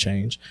is no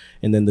change.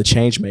 And then the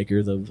change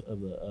makers of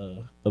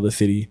the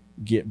city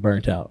get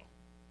burnt out.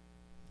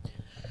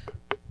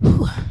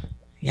 Whew.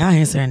 Y'all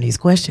answering these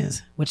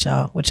questions with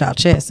y'all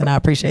chest, and I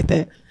appreciate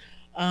that.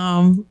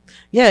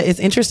 Yeah, it's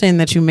interesting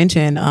that you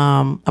mentioned,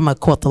 I'm gonna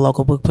quote the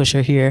local book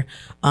pusher here,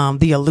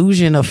 the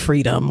illusion of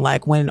freedom,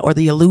 or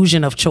the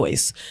illusion of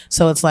choice.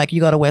 So it's like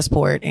you go to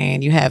Westport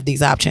and you have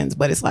these options,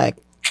 but it's like,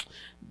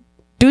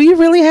 do you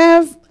really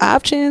have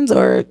options?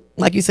 Or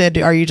like you said,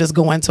 are you just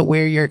going to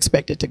where you're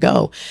expected to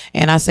go?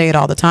 And I say it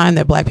all the time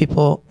that black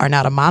people are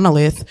not a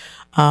monolith.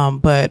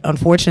 But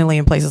unfortunately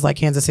in places like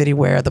Kansas City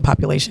where the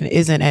population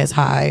isn't as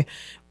high,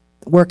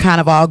 we're kind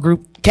of all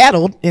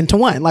cattled into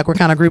one. Like we're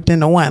kind of grouped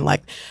into one.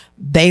 Like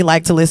they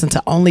like to listen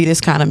to only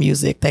this kind of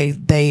music. They,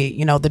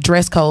 the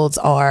dress codes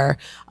are,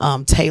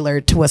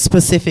 tailored to a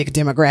specific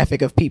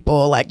demographic of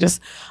people, like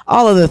just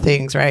all of the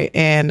things. Right.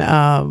 And,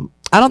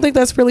 I don't think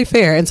that's really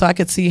fair. And so I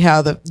could see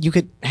how you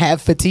could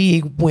have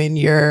fatigue when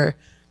you're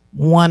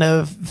one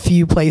of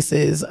few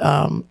places,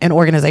 and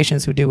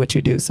organizations who do what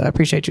you do. So I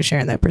appreciate you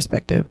sharing that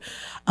perspective.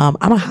 I'm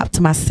gonna hop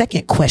to my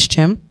second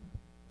question.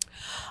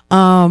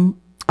 I'm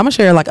gonna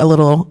share like a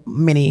little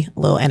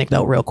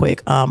anecdote real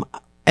quick.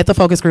 At at the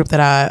focus group that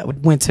I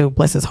went to,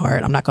 bless his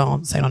heart, I'm not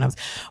going to say no names,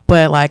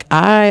 but like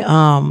I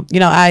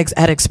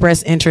had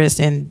expressed interest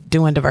in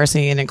doing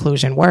diversity and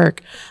inclusion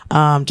work,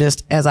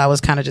 just as I was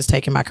kind of just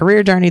taking my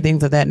career journey,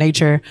 things of that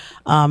nature.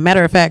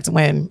 Matter of fact,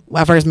 when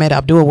I first met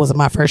Abdul, was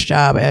my first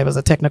job. I was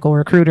a technical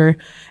recruiter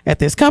at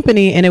this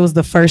company, and it was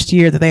the first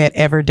year that they had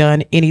ever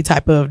done any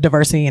type of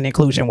diversity and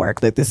inclusion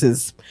work. That this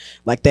is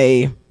like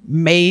they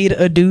made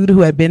a dude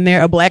who had been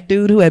there, a black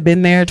dude who had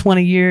been there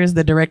 20 years,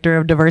 the director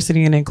of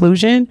diversity and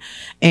inclusion.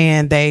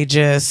 And they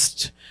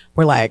just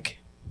were like,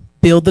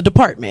 build the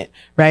department.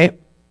 Right.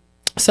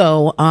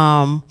 So,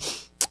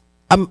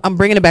 I'm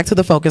bringing it back to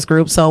the focus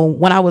group. So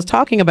when I was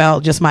talking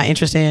about just my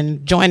interest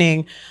in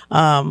joining,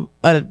 a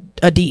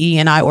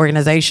DE&I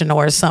organization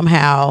or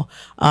somehow,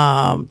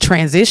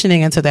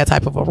 transitioning into that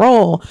type of a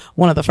role,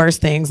 one of the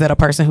first things that a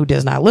person who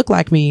does not look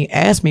like me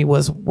asked me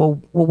was,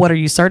 well, what are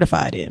you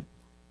certified in?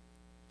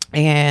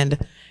 And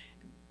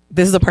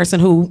this is a person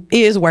who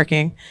does work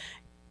in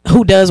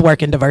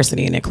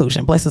diversity and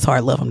inclusion. Bless his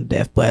heart, love him to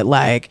death. But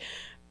like,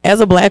 as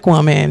a black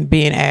woman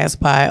being asked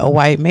by a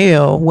white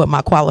male what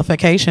my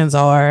qualifications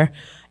are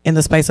in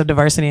the space of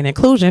diversity and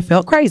inclusion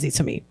felt crazy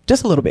to me.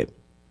 Just a little bit.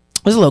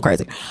 It was a little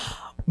crazy.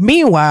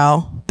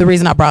 Meanwhile, the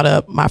reason I brought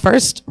up my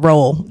first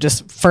role,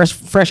 just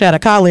fresh out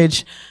of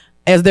college,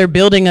 as they're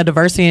building a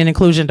diversity and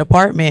inclusion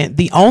department,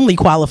 the only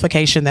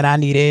qualification that I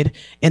needed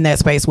in that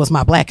space was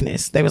my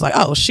blackness. They was like,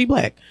 oh, she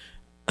black.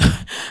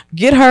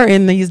 Get her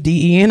in these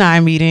DE&I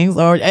meetings,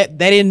 or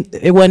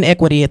it wasn't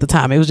equity at the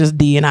time. It was just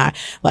D&I.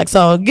 Like,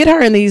 so get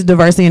her in these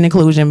diversity and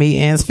inclusion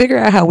meetings, figure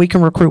out how we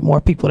can recruit more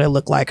people that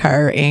look like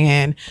her.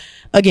 And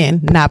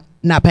again,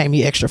 not pay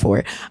me extra for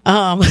it.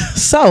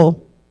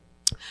 So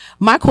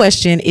my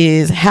question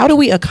is, how do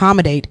we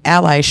accommodate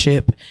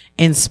allyship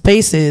in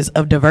spaces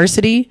of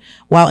diversity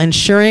while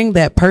ensuring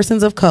that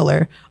persons of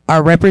color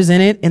are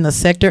represented in the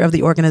sector of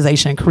the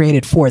organization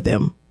created for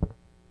them?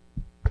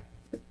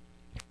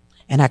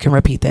 And I can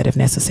repeat that if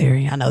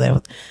necessary. I know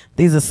that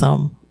these are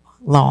some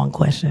long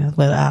questions,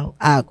 but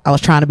I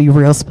was trying to be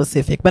real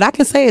specific, but I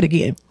can say it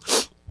again.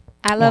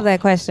 I love that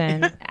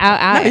question. No,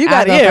 you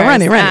got it. Yeah,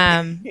 run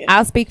it.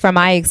 I'll speak from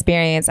my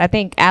experience. I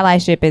think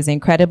allyship is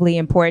incredibly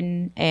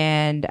important,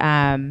 and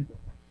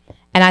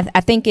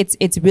I think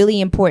it's really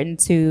important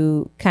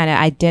to kind of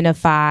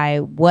identify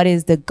what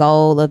is the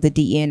goal of the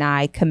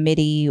DE&I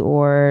committee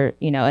or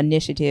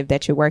initiative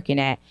that you're working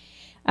at.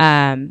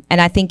 And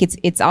I think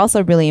it's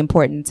also really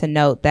important to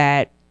note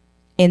that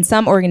in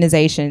some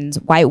organizations,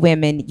 white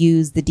women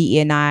use the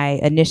DE&I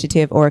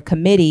initiative or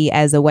committee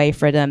as a way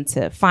for them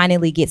to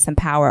finally get some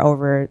power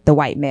over the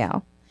white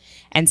male.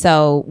 And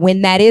so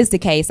when that is the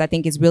case, I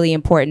think it's really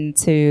important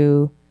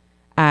to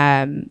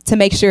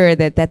make sure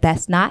that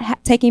that's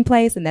not taking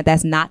place and that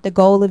that's not the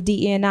goal of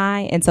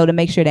DE&I. And so to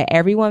make sure that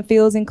everyone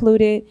feels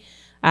included.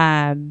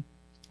 And,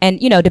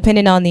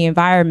 depending on the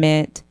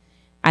environment,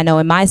 I know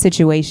in my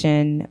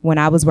situation, when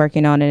I was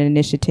working on an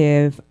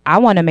initiative, I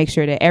want to make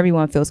sure that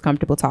everyone feels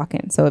comfortable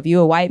talking. So if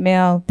you're a white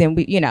male, then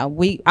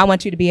I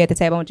want you to be at the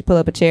table. I want you to pull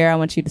up a chair. I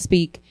want you to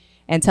speak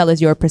and tell us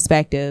your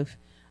perspective.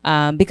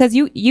 Because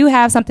you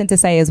have something to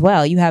say as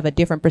well. You have a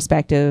different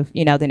perspective,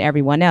 than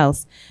everyone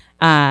else.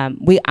 I'm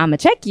gonna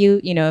check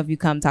you, if you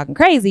come talking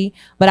crazy,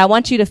 but I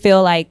want you to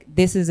feel like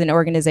this is an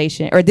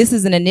organization or this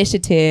is an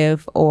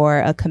initiative or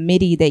a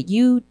committee that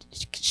you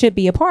should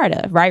be a part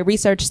of, right?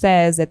 Research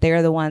says that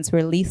they're the ones who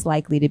are least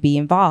likely to be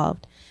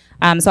involved.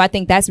 So I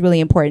think that's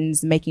really important,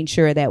 is making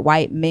sure that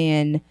white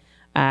men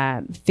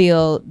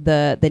feel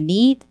the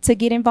need to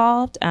get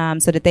involved,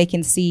 so that they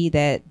can see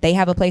that they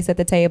have a place at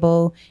the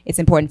table. It's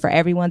important for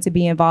everyone to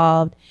be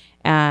involved,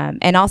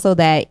 and also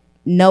that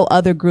no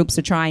other groups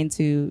are trying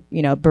to,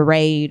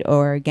 berate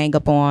or gang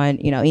up on,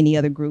 any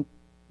other group.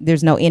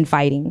 There's no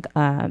infighting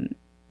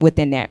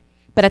within there.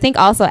 But I think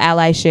also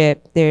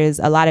allyship, there's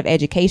a lot of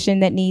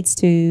education that needs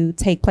to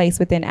take place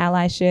within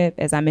allyship.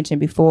 As I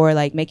mentioned before,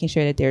 like making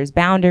sure that there's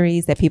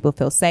boundaries, that people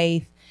feel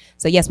safe.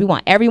 So yes, we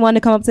want everyone to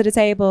come up to the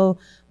table,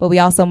 but we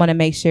also want to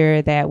make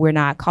sure that we're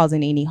not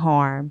causing any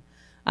harm,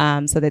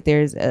 so that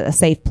there's a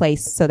safe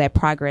place so that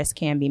progress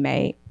can be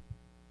made.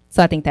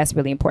 So I think that's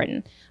really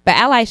important. But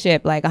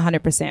allyship, like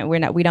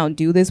 100%, we don't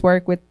do this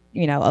work with,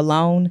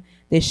 alone.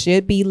 This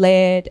should be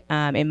led,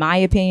 in my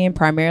opinion,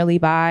 primarily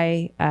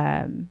by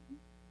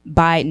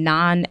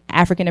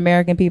non-African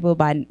American people,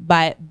 by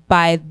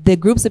the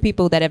groups of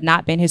people that have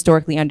not been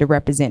historically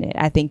underrepresented.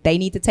 I think they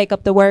need to take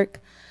up the work,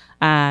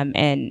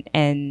 and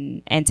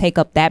take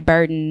up that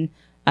burden,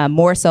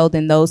 more so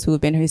than those who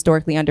have been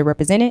historically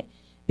underrepresented.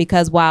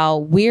 Because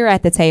while we're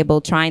at the table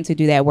trying to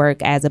do that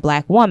work as a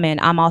Black woman,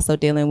 I'm also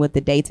dealing with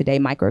the day-to-day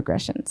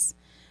microaggressions.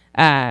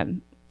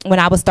 When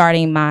I was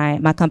starting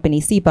my company,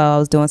 SIPO, I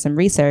was doing some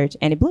research,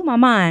 and it blew my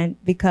mind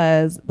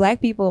because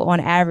Black people on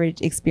average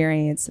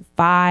experience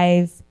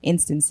 5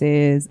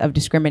 instances of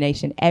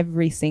discrimination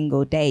every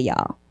single day,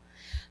 y'all.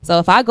 So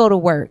if I go to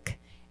work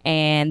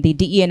and the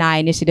DE&I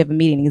initiative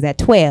meeting is at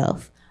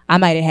 12, I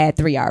might have had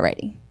 3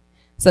 already.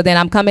 So then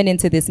I'm coming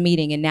into this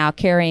meeting and now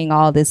carrying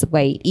all this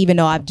weight, even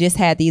though I've just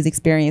had these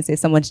experiences.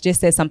 Someone's just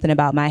said something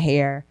about my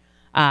hair.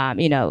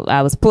 You know,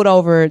 I was pulled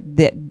over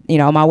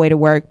on my way to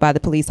work by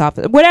the police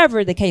officer,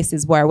 whatever the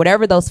cases were,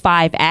 whatever those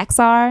 5 acts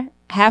are,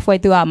 halfway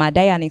throughout my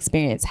day, I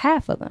experienced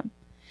half of them.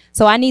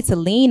 So I need to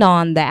lean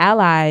on the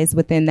allies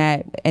within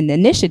that an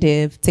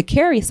initiative to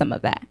carry some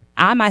of that.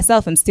 I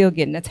myself am still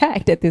getting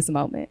attacked at this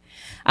moment.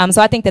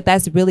 So I think that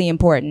that's really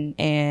important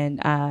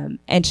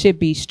and should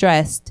be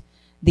stressed,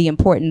 the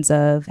importance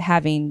of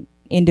having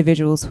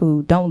individuals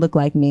who don't look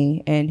like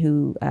me and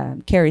who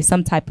carry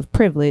some type of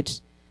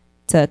privilege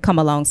to come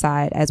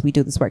alongside as we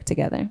do this work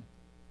together.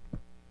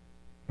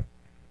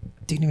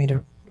 Do you need me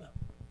to?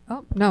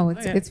 Oh, no,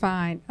 it's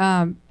fine.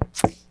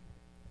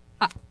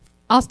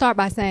 I'll start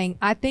by saying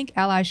I think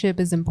allyship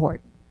is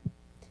important.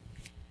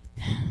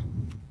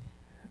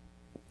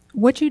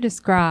 What you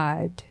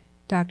described,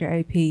 Dr.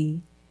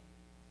 AP,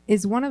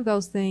 is one of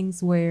those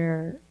things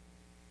where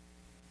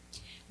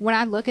when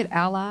I look at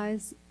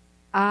allies,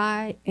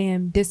 I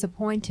am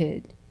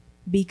disappointed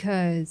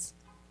because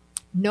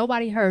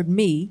nobody heard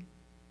me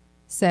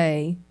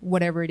say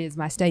whatever it is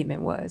my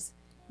statement was.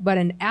 But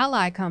an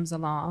ally comes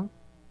along,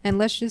 and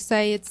let's just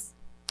say it's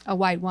a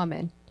white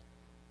woman,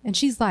 and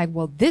she's like,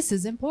 well, this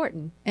is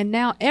important. And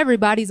now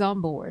everybody's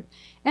on board.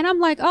 And I'm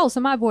like, oh, so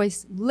my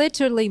voice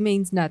literally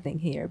means nothing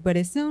here. But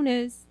as soon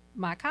as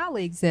my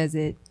colleague says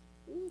it,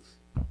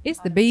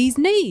 it's the bee's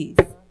knees.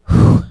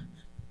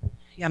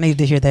 Y'all need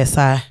to hear that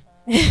sigh.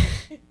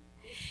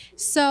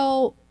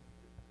 So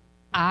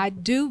I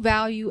do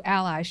value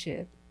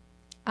allyship.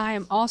 I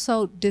am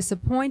also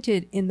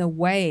disappointed in the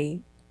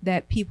way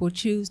that people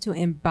choose to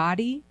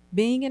embody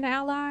being an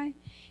ally,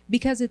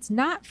 because it's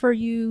not for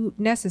you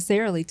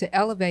necessarily to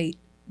elevate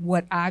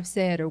what I've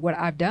said or what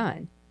I've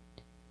done.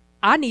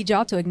 I need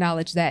y'all to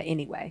acknowledge that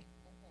anyway.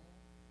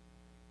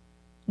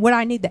 What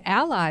I need the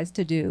allies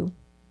to do,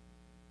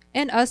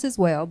 and us as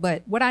well,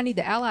 but what I need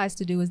the allies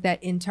to do is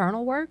that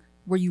internal work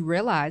where you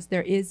realize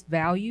there is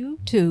value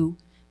to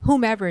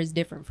whomever is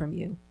different from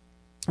you,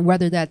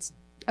 whether that's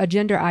a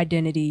gender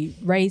identity,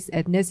 race,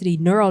 ethnicity,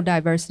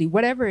 neurodiversity,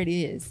 whatever it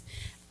is.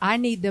 I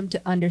need them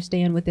to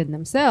understand within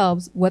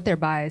themselves what their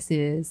bias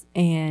is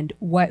and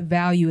what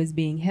value is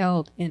being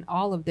held in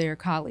all of their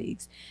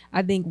colleagues.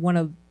 I think one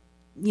of,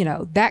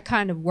 that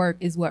kind of work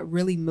is what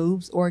really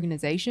moves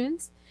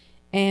organizations.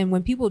 And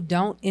when people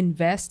don't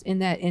invest in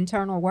that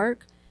internal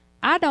work,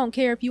 I don't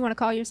care if you want to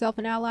call yourself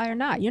an ally or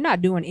not. You're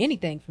not doing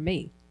anything for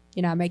me.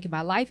 You're not making my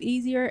life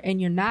easier,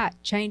 and you're not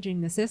changing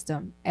the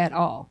system at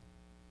all.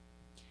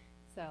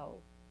 So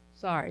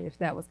sorry if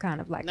that was kind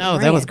of like no, a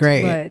rant, that was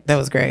great. but That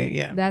was great.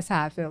 Yeah, that's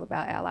how I feel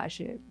about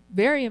allyship.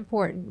 Very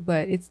important,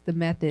 but it's the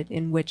method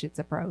in which it's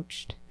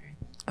approached.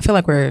 I feel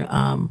like we're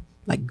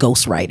like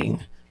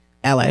ghostwriting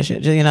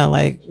allyship.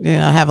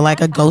 Having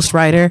like a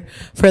ghostwriter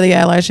for the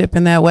allyship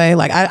in that way.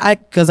 Like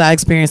because I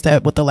experienced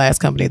that with the last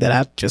company that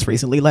I just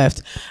recently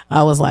left.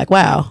 I was like,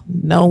 wow,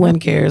 no one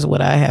cares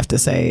what I have to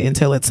say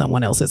until it's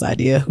someone else's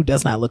idea who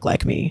does not look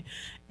like me,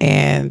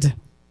 and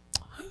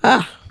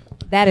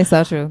that is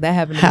so true. That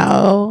happened to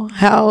me.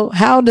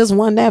 How does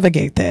one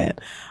navigate that?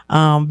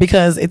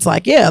 Because it's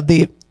like,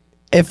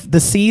 if the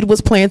seed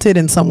was planted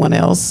in someone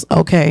else,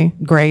 okay,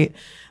 great.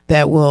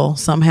 That will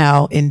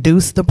somehow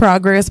induce the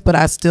progress, but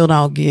I still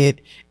don't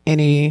get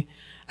any,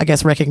 I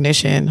guess,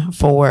 recognition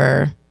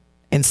for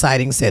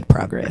inciting said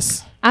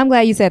progress. I'm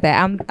glad you said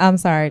that. I'm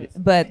sorry,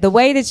 but the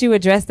way that you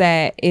address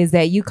that is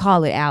that you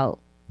call it out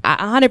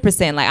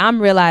 100%. Like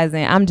I'm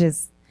realizing I'm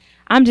just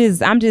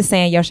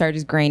saying your shirt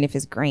is green if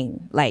it's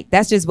green. Like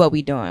that's just what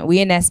we doing.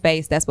 We in that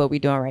space. That's what we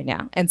doing right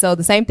now. And so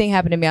the same thing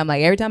happened to me. I'm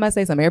like, every time I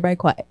say something, everybody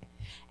quiet.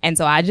 And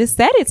so I just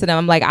said it to them.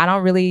 I'm like, I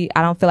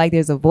don't feel like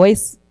there's a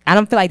voice. I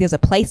don't feel like there's a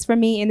place for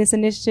me in this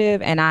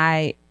initiative. And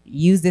I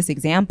use this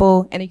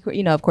example.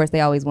 And of course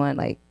they always want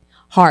like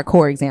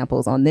hardcore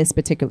examples on this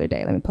particular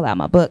day. Let me pull out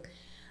my book.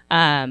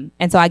 And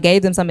so I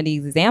gave them some of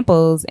these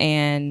examples,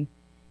 and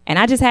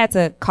I just had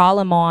to call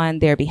them on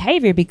their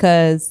behavior,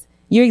 because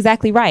you're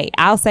exactly right.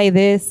 I'll say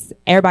this,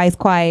 everybody's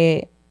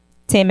quiet.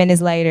 10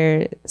 minutes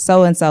later,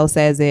 so-and-so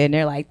says it, and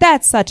they're like,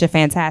 that's such a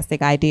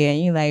fantastic idea.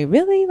 And you're like,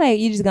 really? Like,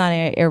 you just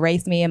gonna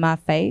erase me in my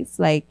face?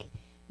 Like,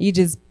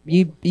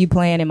 you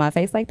playing in my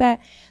face like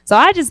that? So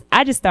I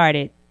just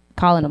started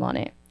calling them on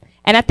it.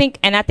 And I think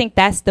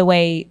that's the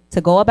way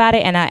to go about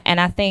it. And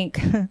I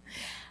think,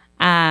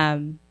 I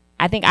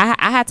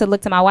had to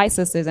look to my white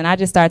sisters, and I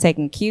just started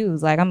taking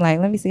cues. Like, I'm like,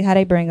 let me see how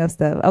they bring up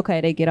stuff. Okay,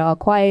 they get all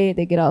quiet,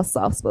 they get all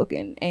soft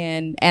spoken,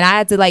 and I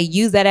had to like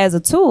use that as a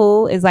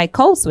tool. Is like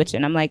code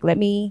switching. I'm like, let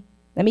me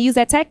use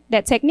that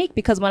technique,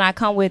 because when I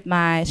come with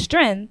my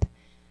strength,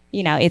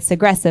 it's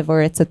aggressive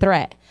or it's a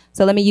threat.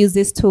 So let me use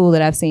this tool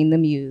that I've seen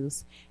them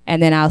use, and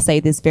then I'll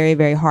say this very,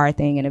 very hard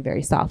thing in a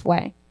very soft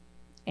way,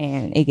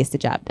 and it gets the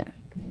job done.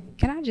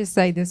 Can I just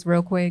say this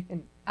real quick?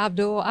 And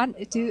Abdul, I'm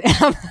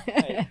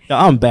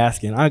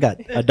basking. I got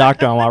a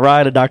doctor on my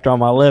right, a doctor on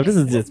my left. This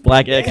is just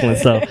black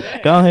excellence. So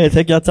go ahead,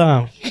 take your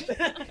time.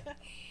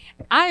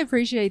 I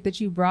appreciate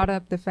that you brought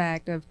up the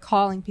fact of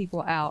calling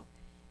people out.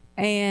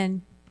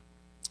 And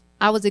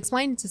I was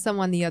explaining to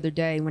someone the other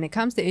day, when it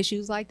comes to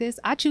issues like this,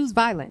 I choose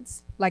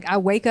violence. Like, I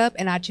wake up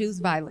and I choose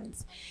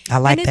violence. I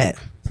like that.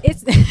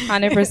 It's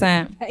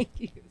 100%. Thank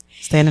you.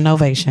 Standing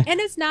ovation. And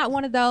it's not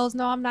one of those,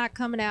 no, I'm not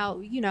coming out,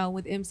 you know,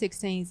 with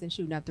M16s and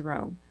shooting up the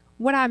room.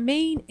 What I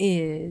mean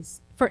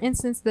is, for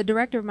instance, the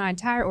director of my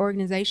entire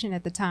organization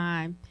at the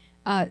time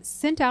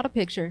sent out a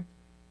picture,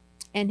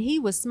 and he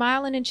was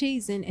smiling and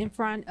cheesing in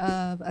front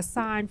of a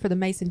sign for the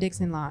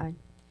Mason-Dixon line.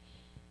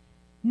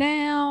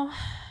 Now,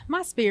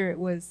 my spirit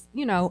was,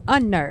 you know,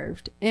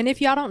 unnerved. And if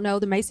y'all don't know,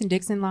 the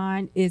Mason-Dixon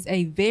line is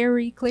a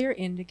very clear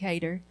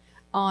indicator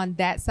on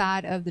that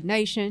side of the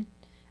nation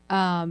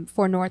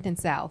for North and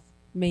South,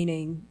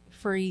 meaning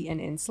free and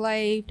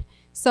enslaved.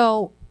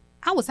 So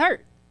I was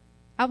hurt.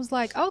 I was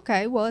like,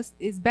 okay, well,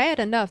 it's bad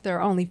enough there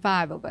are only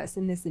 5 of us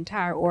in this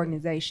entire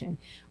organization,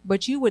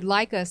 but you would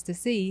like us to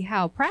see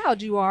how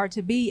proud you are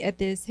to be at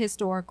this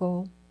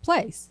historical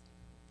place.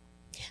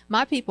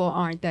 My people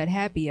aren't that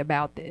happy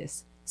about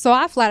this. So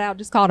I flat out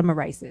just called him a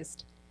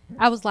racist.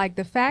 I was like,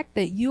 the fact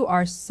that you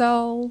are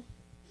so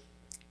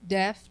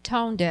deaf,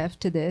 tone deaf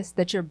to this,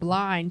 that you're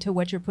blind to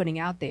what you're putting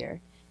out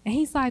there. And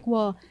he's like,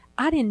 well,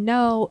 I didn't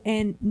know,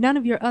 and none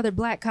of your other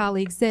black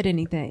colleagues said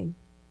anything.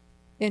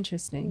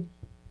 Interesting.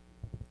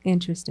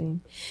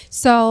 Interesting.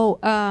 So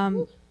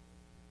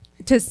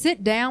to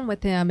sit down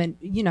with him, and,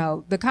 you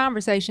know, the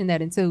conversation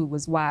that ensued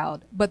was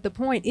wild. But the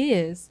point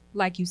is,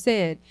 like you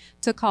said,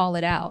 to call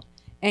it out.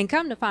 And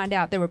come to find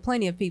out, there were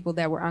plenty of people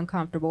that were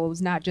uncomfortable. It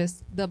was not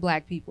just the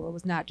black people. It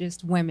was not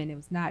just women. It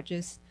was not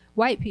just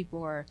white people.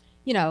 Or,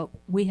 you know,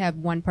 we have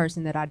one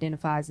person that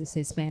identifies as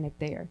Hispanic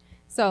there.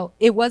 So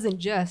it wasn't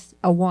just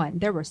a one.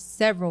 There were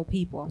several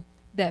people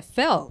that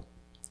felt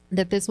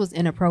that this was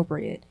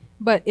inappropriate.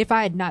 But if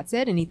I had not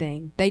said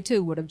anything, they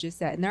too would have just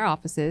sat in their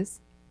offices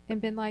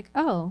and been like,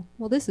 oh,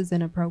 well, this is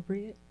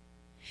inappropriate.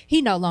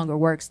 He no longer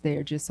works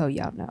there, just so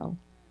y'all know.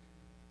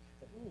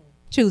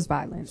 Choose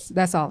violence.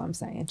 That's all I'm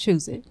saying.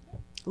 Choose it.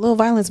 A little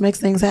violence makes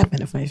things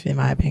happen, in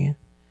my opinion.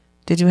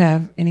 Did you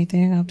have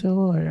anything,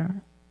 Abdul?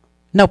 Or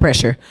no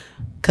pressure,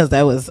 because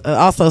that was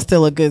also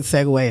still a good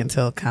segue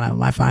until kind of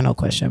my final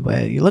question.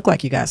 But you look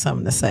like you got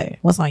something to say.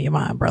 What's on your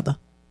mind, brother?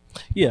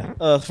 Yeah,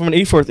 from an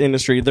esports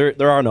industry,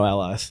 there are no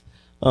allies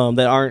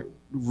that aren't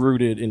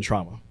rooted in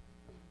trauma.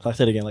 So I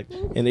said again, like,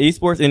 in the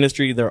esports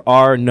industry, there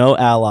are no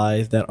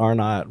allies that are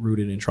not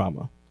rooted in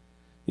trauma.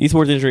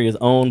 Esports industry is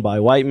owned by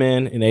white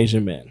men and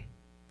Asian men.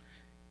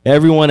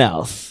 Everyone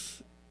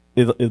else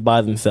is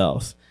by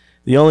themselves.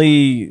 The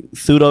only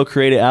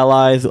pseudo-created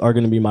allies are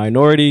going to be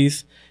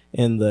minorities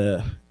in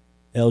the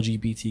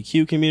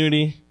LGBTQ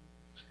community,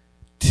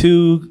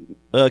 2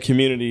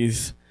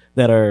 communities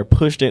that are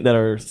pushed in, that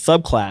are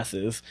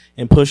subclasses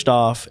and pushed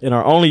off and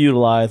are only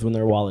utilized when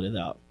their wallet is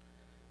out.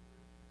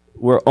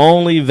 We're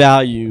only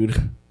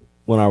valued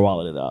when our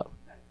wallet is out.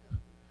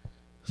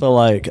 So,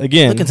 like,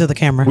 again, look into the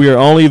camera. We are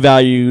only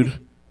valued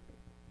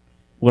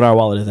when our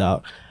wallet is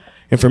out.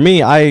 And for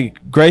me, I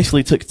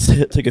gracefully took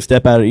a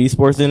step out of the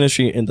esports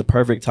industry in the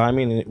perfect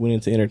timing, and it went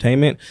into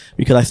entertainment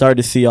because I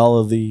started to see all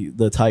of the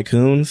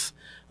tycoons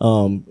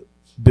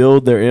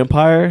build their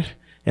empire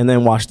and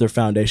then watch their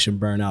foundation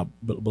burn out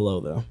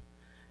below them.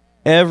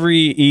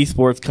 Every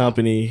esports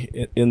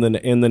company in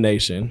the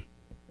nation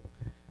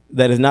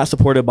that is not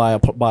supported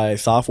by a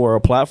software or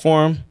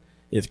platform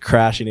is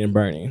crashing and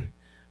burning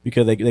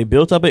because they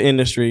built up an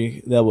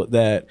industry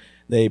that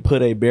they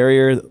put a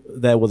barrier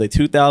that was a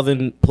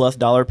 $2,000+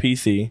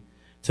 PC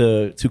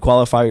to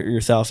qualify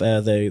yourself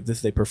as this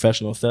is a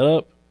professional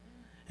setup,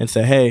 and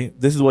say, hey,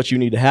 this is what you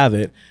need to have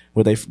it.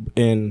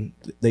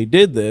 They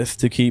did this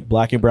to keep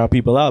black and brown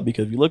people out,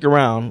 because if you look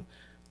around,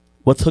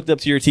 what's hooked up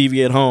to your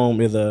TV at home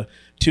is a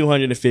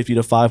 $250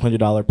 to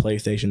 $500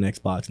 PlayStation,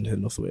 Xbox,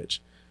 Nintendo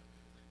Switch.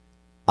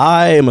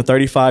 I am a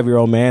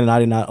 35-year-old man, and I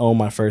did not own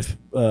my first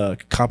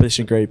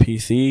competition grade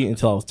PC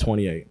until I was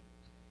 28.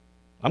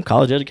 I'm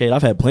college educated.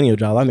 I've had plenty of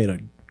jobs. I made a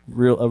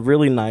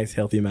really nice,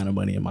 healthy amount of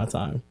money in my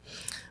time.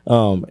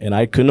 And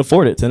I couldn't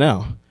afford it to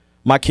now.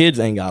 My kids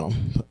ain't got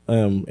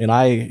them. And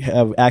I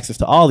have access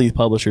to all these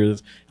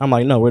publishers. I'm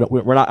like, no,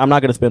 we're not, I'm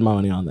not going to spend my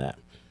money on that.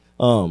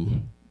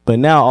 But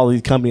now all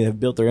these companies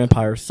have built their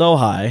empire so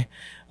high,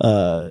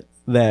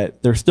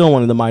 that they're still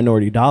wanting the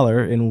minority dollar,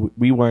 and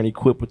we weren't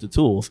equipped with the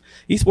tools.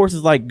 Esports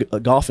is like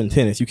golf and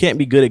tennis. You can't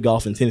be good at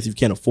golf and tennis if you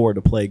can't afford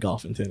to play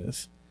golf and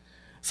tennis.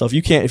 So if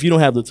you don't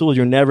have the tools,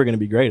 you're never going to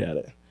be great at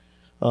it.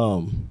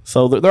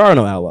 So there are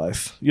no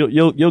allies.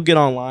 You'll get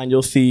online,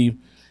 you'll see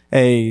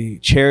a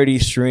charity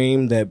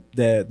stream that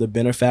the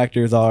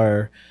benefactors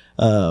are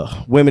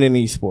women in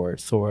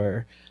esports,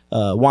 or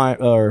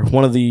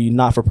one of the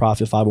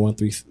not-for-profit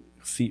 501c3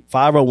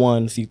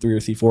 or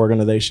C4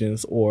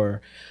 organizations,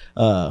 or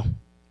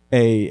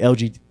a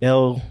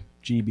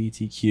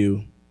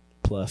LGBTQ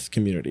plus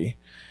community.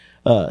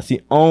 It's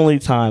the only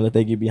time that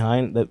they get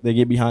behind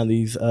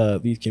these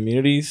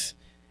communities,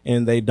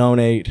 and they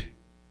donate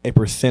a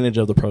percentage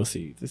of the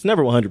proceeds. It's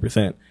never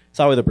 100%. It's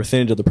always a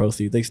percentage of the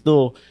proceeds. They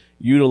still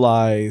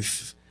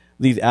utilize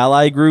these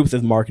ally groups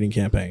as marketing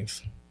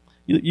campaigns.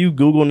 You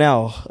Google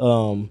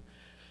now,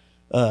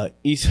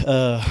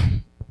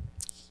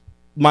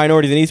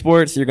 minorities in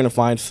esports, you're going to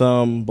find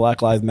some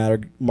Black Lives Matter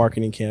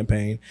marketing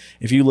campaign.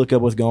 If you look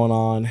up what's going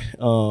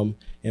on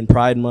in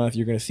Pride Month,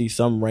 you're going to see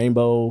some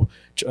rainbow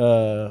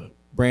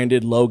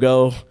branded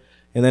logo,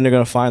 and then they're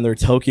going to find their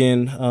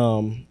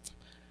token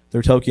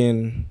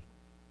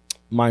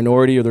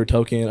minority, or their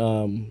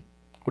token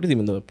what is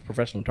even the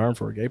professional term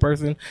for a gay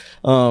person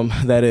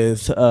that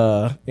is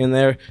in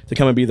there to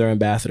come and be their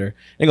ambassador.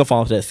 They're going to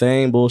fall into that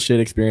same bullshit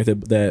experience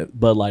that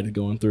Bud Light is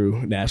going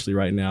through nationally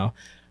right now.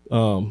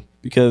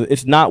 Because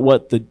it's not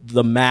what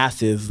the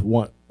masses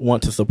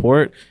want to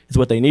support. It's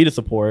what they need to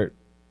support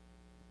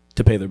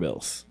to pay their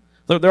bills.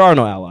 So there are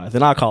no allies.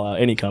 And I'll call out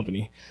any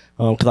company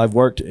because I've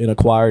worked and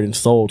acquired and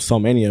sold so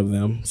many of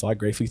them. So I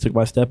gratefully took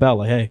my step out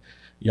like, hey,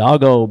 y'all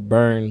go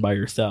burn by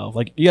yourself.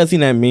 Like, you guys seen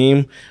that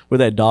meme where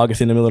that dog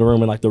is in the middle of the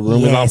room and like the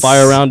room is on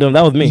fire around him?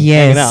 That was me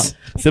hanging out,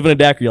 sipping a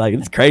daiquiri. Like,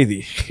 it's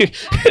crazy.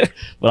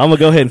 But I'm going to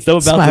go ahead and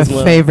step about this one.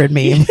 My favorite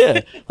meme.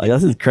 Yeah. Like,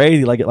 this is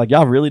crazy. Like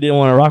y'all really didn't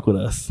want to rock with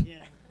us. Yeah.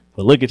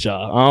 But look at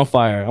y'all on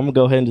fire. I'm gonna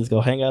go ahead and just go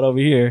hang out over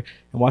here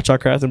and watch our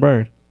crafts and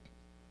burn.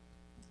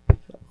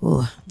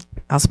 Ooh,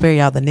 I'll spare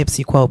y'all the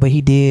Nipsey quote, but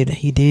he did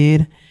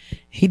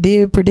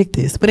predict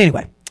this. But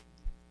anyway,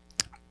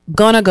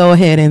 gonna go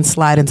ahead and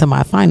slide into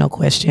my final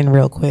question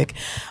real quick.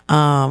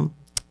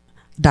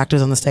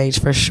 Doctors on the stage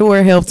for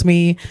sure helped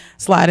me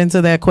slide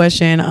into that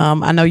question.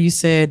 I know you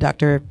said,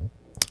 Dr.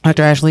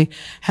 Ashli,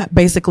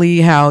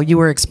 basically how you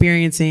were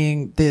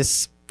experiencing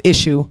this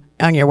issue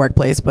on your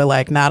workplace, but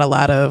like not a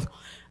lot of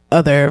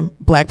other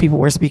Black people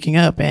were speaking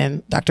up,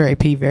 and Dr.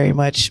 AP very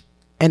much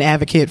an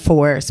advocate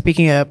for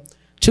speaking up,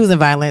 choosing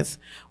violence.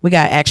 We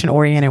got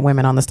action-oriented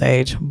women on the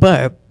stage,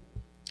 but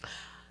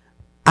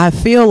I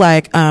feel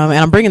like, and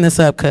I'm bringing this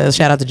up because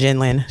shout out to Jen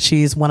Lynn.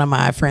 She's one of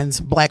my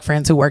friends, Black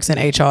friends who works in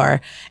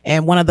HR,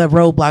 and one of the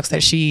roadblocks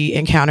that she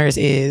encounters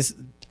is,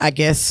 I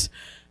guess,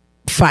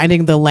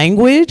 finding the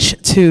language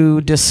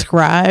to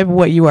describe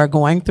what you are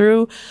going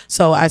through.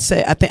 So I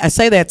say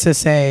that to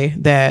say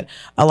that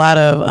a lot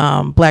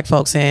of Black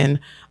folks in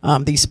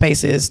these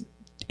spaces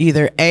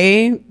either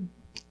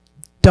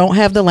don't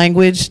have the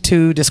language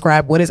to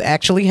describe what is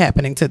actually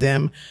happening to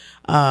them.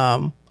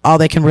 All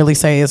they can really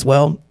say is,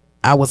 well,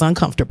 I was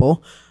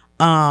uncomfortable.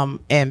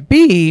 And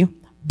B,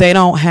 they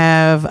don't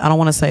have, I don't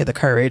want to say the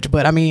courage,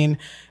 but I mean,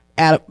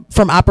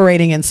 from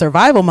operating in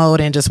survival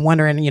mode and just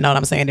wondering, you know what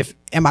I'm saying,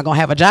 am I gonna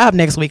have a job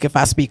next week if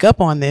I speak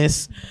up on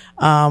this,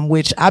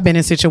 which I've been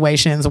in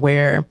situations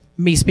where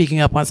me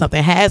speaking up on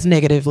something has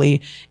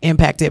negatively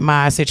impacted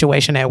my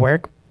situation at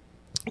work.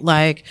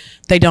 Like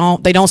they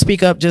don't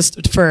speak up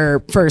just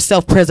for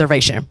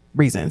self-preservation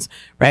reasons,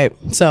 right?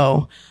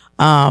 So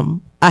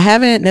I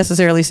haven't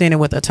necessarily seen it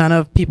with a ton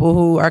of people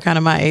who are kind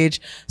of my age.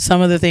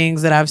 Some of the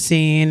things that I've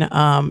seen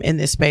in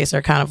this space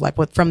are kind of like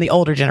from the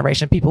older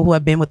generation, people who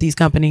have been with these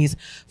companies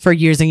for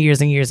years and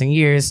years and years and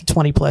years,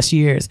 20 plus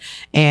years.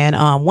 And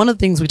one of the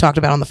things we talked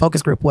about on the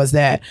focus group was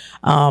that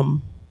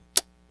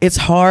it's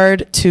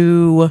hard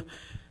to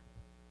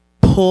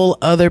pull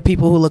other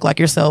people who look like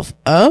yourself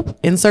up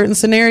in certain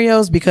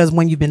scenarios, because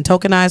when you've been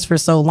tokenized for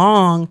so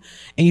long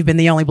and you've been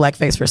the only Black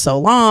face for so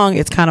long,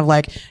 it's kind of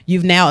like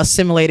you've now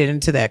assimilated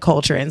into that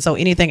culture. And so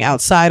anything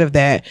outside of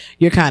that,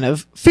 you're kind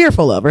of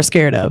fearful of or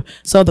scared of.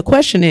 So the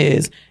question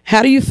is,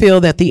 how do you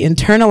feel that the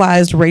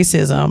internalized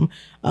racism,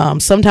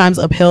 sometimes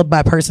upheld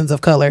by persons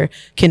of color,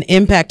 can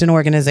impact an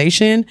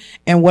organization?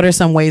 And what are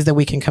some ways that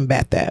we can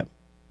combat that?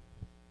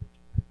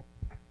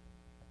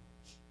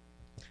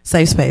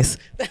 Safe space.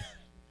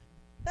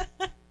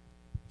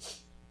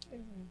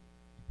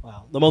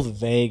 Wow, the most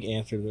vague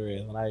answer there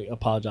is, and I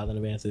apologize in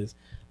advance, is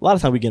a lot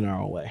of times we get in our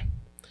own way.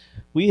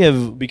 We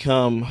have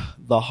become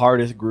the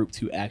hardest group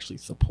to actually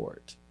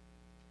support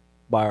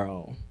by our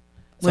own.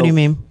 What do you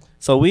mean?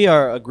 So we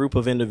are a group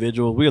of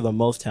individuals. We are the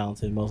most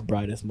talented, most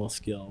brightest, most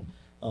skilled,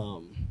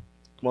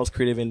 most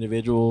creative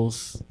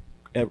individuals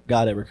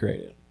God ever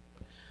created.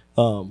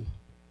 And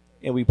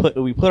we put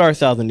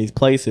ourselves in these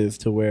places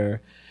to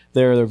where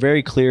there are a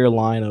very clear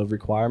line of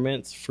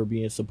requirements for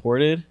being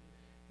supported,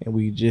 and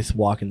we just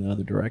walk in the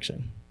other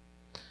direction.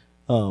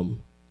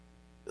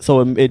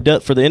 So it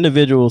does for the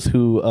individuals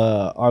who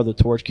are the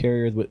torch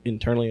carriers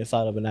internally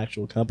inside of an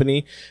actual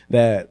company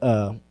that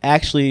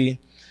actually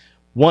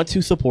want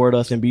to support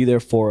us and be there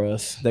for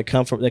us, that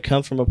comes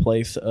from a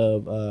place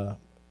of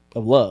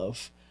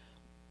love.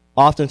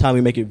 Oftentimes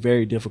we make it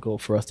very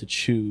difficult for us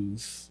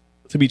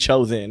to be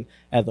chosen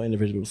as the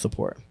individual to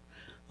support.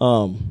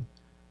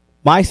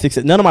 My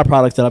success, none of my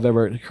products that I've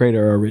ever created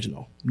are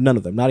original. None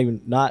of them,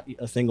 not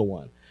a single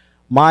one.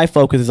 My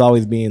focus is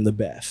always being the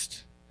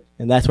best,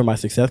 and that's where my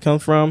success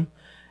comes from.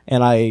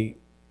 And I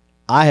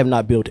have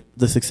not built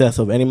the success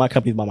of any of my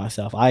companies by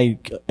myself. I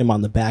am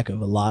on the back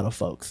of a lot of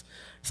folks.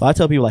 So I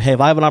tell people, like, hey, if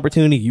I have an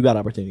opportunity, you got an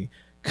opportunity.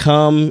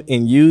 Come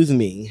and use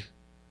me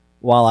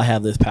while I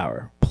have this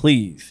power.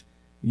 Please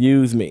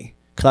use me,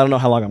 because I don't know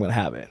how long I'm going to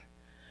have it.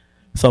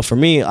 So for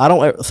me,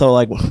 so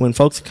like when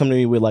folks come to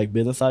me with like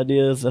business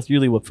ideas, that's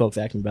usually what folks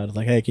ask me about. It's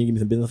like, hey, can you give me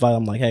some business advice?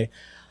 I'm like, hey,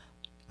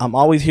 I'm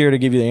always here to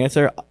give you the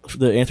answer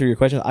to your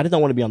question. I just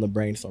don't want to be on the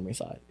brainstorming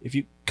side. If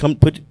you come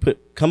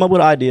up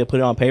with an idea, put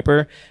it on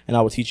paper, and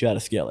I will teach you how to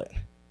scale it.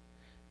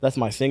 That's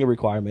my single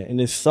requirement. And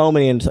there's so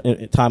many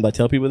times I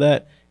tell people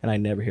that, and I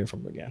never hear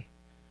from them again.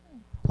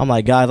 I'm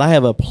like, guys, I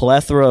have a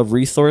plethora of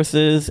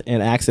resources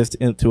and access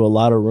into a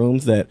lot of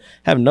rooms that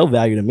have no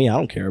value to me. I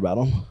don't care about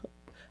them.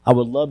 I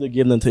would love to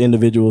give them to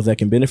individuals that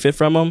can benefit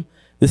from them.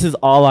 This is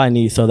all I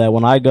need so that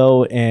when I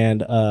go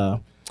and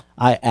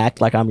I act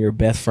like I'm your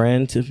best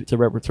friend to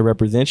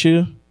represent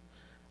you,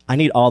 I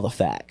need all the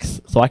facts.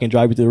 So I can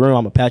drive you through the room.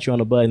 I'm going to pat you on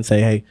the butt and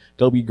say, hey,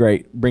 go be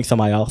great. Bring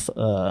somebody else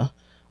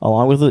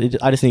along with it.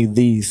 I just need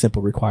these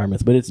simple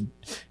requirements. But it's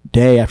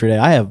day after day.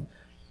 I have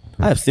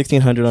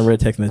 1,600 unread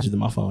text messages in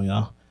my phone,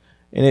 y'all.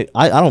 And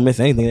I don't miss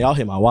anything. They all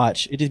hit my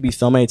watch. It just be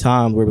so many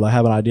times where I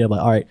have an idea,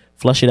 like, all right,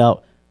 flush it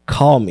out.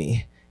 Call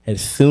me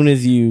as soon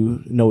as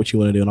you know what you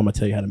want to do, and I'm going to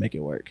tell you how to make it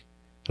work.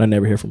 And I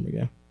never hear from them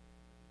again.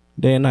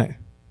 Day and night.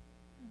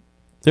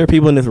 There are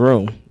people in this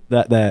room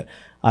that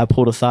I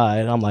pulled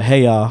aside. I'm like,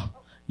 hey, y'all,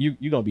 you're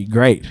going to be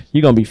great.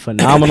 You're going to be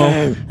phenomenal,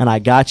 and I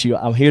got you.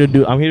 I'm here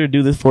to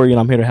do this for you, and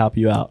I'm here to help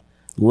you out.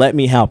 Let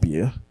me help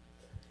you.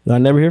 And I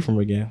never hear from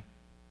them again.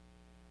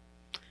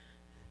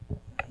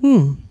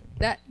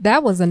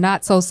 That was a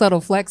not so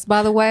subtle flex,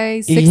 by the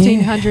way.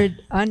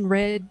 1,600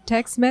 unread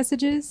text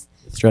messages.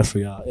 It's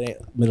stressful, y'all.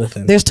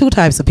 Listen. There's two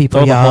types of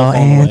people, y'all.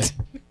 And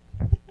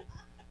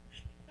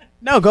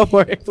no, go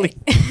for it, please.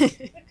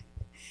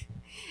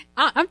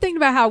 I'm thinking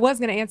about how I was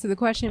going to answer the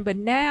question, but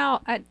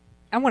now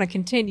I want to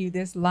continue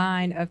this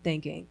line of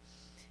thinking.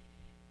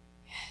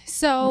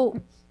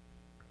 So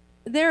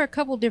there are a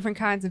couple different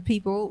kinds of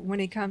people when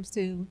it comes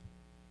to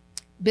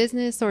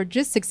business or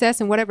just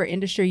success in whatever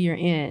industry you're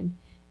in.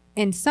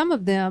 And some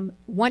of them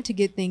want to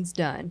get things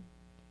done.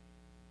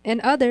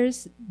 And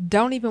others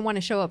don't even want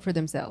to show up for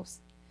themselves.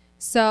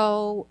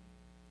 So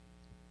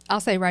I'll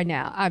say right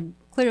now, I'm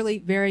clearly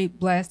very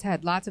blessed,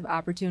 had lots of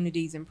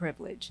opportunities and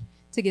privilege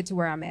to get to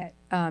where I'm at.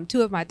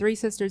 2 of my 3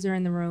 sisters are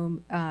in the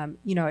room,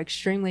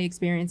 extremely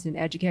experienced and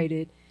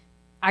educated.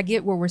 I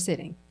get where we're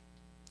sitting.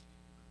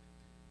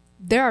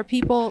 There are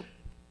people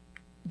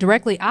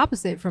directly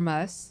opposite from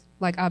us,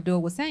 like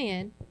Abdul was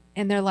saying,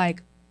 and they're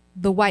like,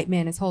 the white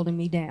man is holding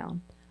me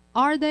down.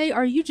 Are they?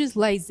 Are you just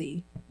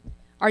lazy?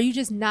 Are you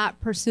just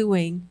not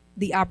pursuing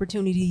the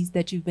opportunities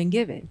that you've been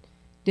given?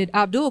 Did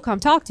Abdul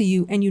come talk to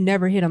you and you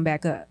never hit him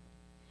back up?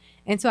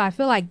 And so I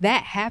feel like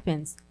that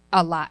happens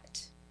a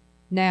lot.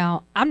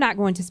 Now, I'm not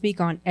going to speak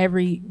on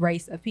every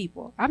race of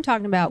people. I'm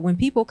talking about when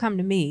people come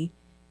to me,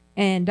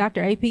 and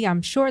Dr. AP,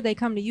 I'm sure they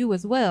come to you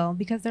as well,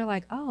 because they're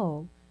like,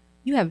 oh,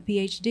 you have a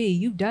PhD,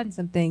 you've done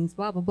some things,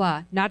 blah, blah,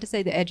 blah. Not to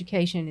say that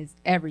education is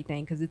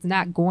everything, because it's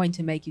not going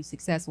to make you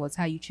successful. It's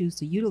how you choose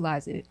to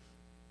utilize it.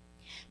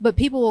 But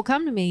people will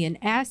come to me and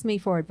ask me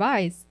for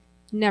advice,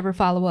 never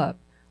follow up,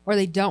 or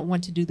they don't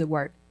want to do the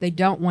work. They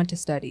don't want to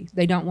study.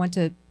 They don't want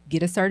to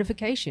get a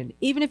certification,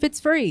 even if it's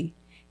free.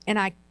 And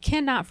I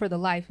cannot for the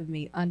life of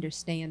me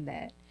understand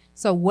that.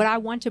 So would I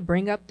want to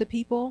bring up the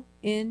people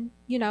in,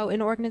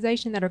 an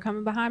organization that are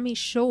coming behind me?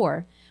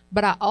 Sure.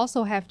 But I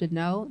also have to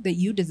know that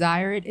you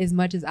desire it as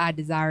much as I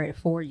desire it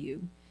for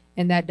you.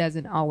 And that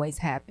doesn't always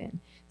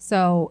happen.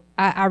 So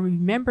I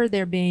remember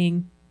there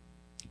being,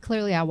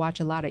 clearly I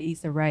watch a lot of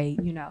Issa Rae,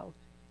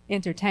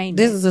 entertainment.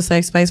 This is a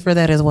safe space for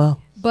that as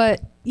well.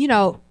 But,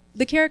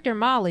 the character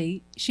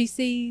Molly, she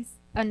sees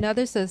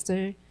another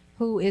sister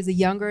who is a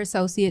younger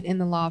associate in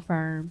the law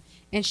firm,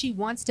 and she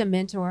wants to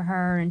mentor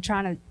her and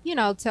trying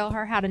to, tell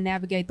her how to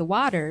navigate the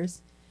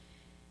waters.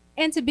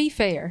 And to be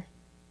fair,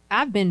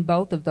 I've been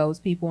both of those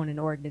people in an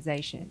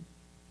organization.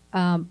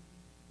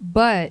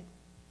 But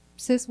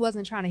sis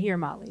wasn't trying to hear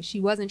Molly. She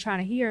wasn't trying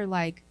to hear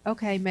like,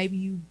 okay, maybe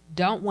you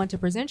don't want to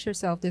present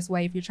yourself this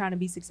way if you're trying to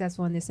be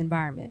successful in this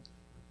environment,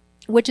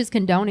 which is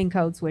condoning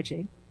code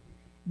switching.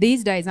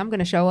 These days, I'm going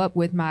to show up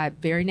with my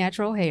very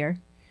natural hair.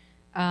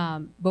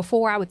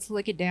 Before I would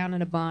slick it down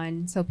in a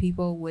bun so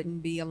people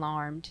wouldn't be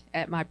alarmed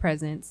at my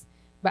presence.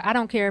 But I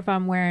don't care if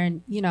I'm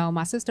wearing,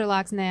 my sister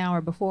locks now,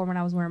 or before when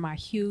I was wearing my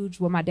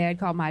huge, what my dad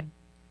called my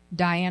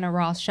Diana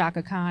Ross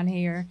Shaka Khan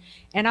hair.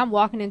 And I'm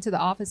walking into the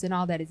office and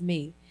all that is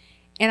me.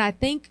 And I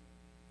think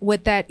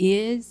what that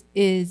is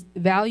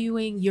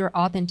valuing your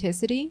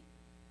authenticity,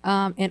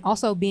 and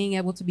also being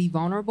able to be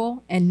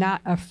vulnerable and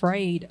not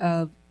afraid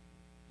of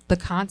the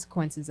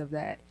consequences of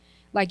that.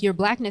 Like, your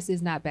blackness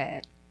is not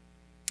bad.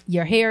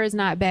 Your hair is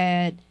not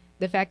bad.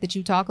 The fact that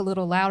you talk a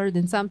little louder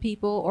than some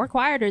people or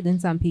quieter than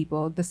some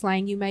people, the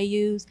slang you may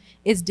use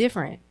is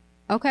different.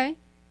 Okay?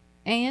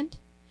 And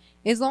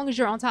as long as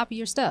you're on top of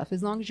your stuff,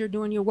 as long as you're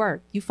doing your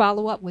work, you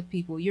follow up with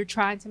people, you're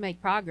trying to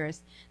make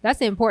progress. That's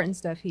the important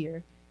stuff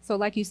here. So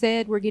like you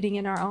said, we're getting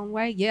in our own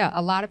way. Yeah,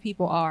 a lot of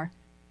people are.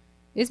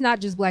 It's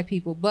not just black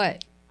people,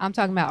 but I'm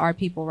talking about our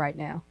people right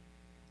now.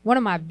 One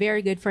of my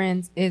very good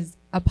friends is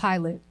a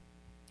pilot.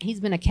 He's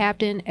been a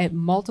captain at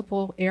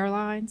multiple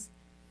airlines,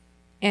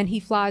 and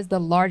he flies the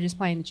largest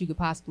plane that you could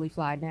possibly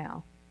fly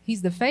now.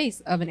 He's the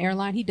face of an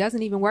airline he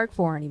doesn't even work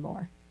for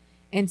anymore.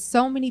 And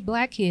so many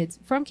black kids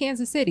from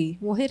Kansas City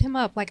will hit him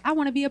up like, I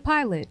want to be a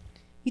pilot.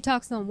 He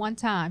talks to them one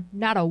time.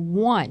 Not a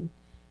one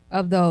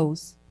of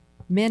those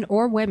men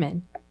or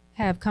women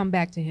have come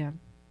back to him.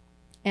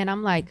 And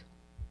I'm like,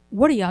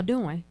 what are y'all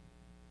doing?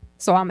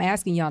 So I'm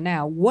asking y'all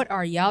now, what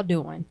are y'all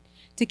doing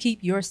to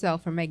keep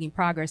yourself from making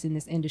progress in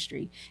this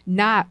industry?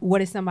 Not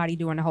what is somebody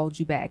doing to hold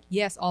you back?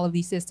 Yes, all of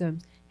these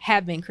systems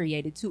have been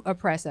created to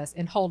oppress us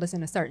and hold us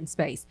in a certain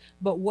space.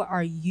 But what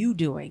are you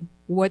doing?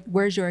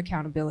 Where's your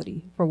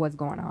accountability for what's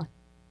going on?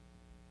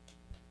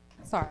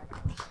 Sorry.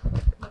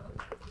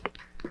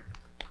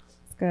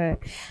 That's good.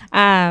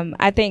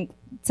 I think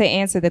to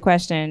answer the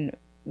question,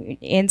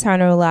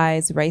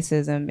 internalized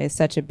racism is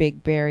such a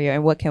big barrier,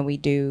 and what can we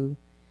do?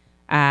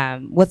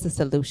 What's the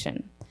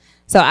solution?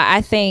 So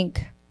I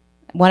think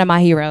one of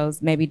my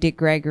heroes, maybe Dick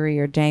Gregory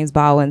or James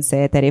Baldwin,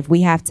 said that if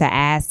we have to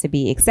ask to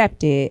be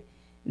accepted,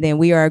 then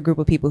we are a group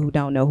of people who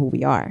don't know who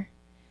we are.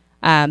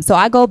 So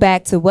I go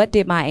back to, what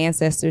did my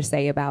ancestors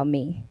say about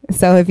me?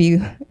 So if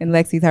you, and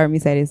Lexi's heard me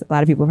say this, a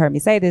lot of people have heard me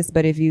say this,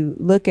 but if you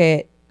look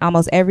at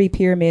almost every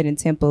pyramid and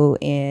temple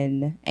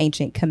in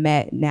ancient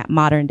Kemet,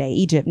 modern day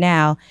Egypt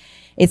now,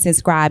 it's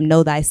inscribed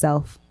 "Know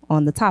thyself"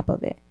 on the top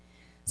of it.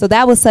 So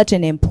that was such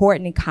an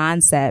important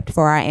concept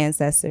for our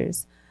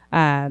ancestors,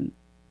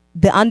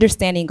 the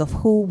understanding of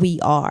who we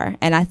are.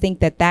 And I think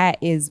that that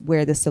is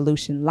where the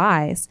solution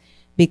lies,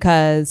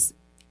 because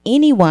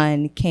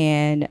anyone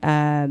can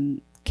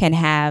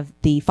have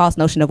the false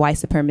notion of white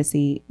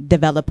supremacy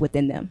develop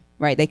within them,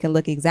 right? They can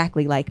look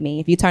exactly like me.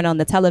 If you turn on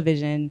the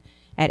television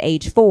at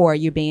age 4,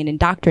 you're being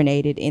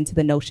indoctrinated into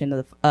the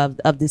notion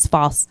of this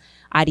false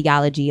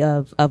ideology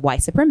of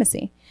white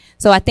supremacy.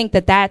 So I think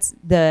that that's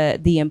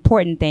the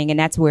important thing, and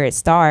that's where it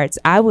starts.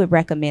 I would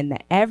recommend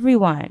that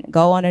everyone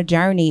go on a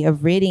journey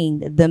of ridding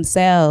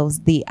themselves,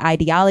 the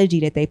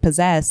ideology that they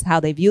possess, how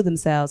they view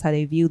themselves, how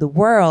they view the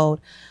world,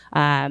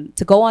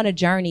 to go on a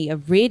journey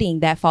of ridding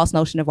that false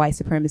notion of white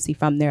supremacy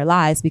from their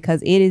lives,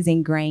 because it is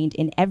ingrained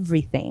in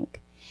everything.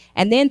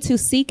 And then to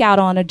seek out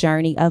on a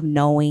journey of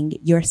knowing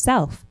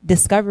yourself,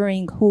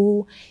 discovering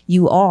who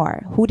you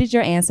are. Who did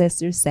your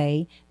ancestors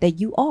say that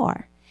you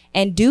are?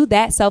 And do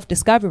that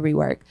self-discovery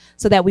work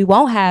so that we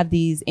won't have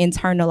these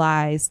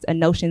internalized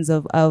notions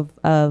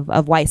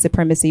of white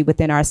supremacy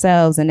within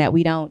ourselves, and that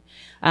we don't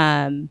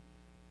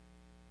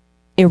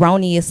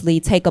erroneously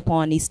take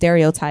upon these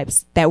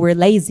stereotypes that we're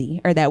lazy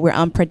or that we're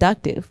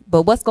unproductive.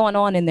 But what's going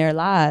on in their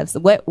lives?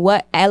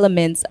 What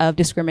elements of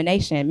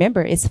discrimination?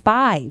 Remember, it's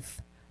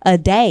 5 a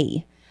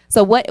day.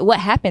 So what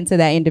happened to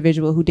that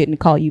individual who didn't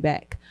call you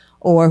back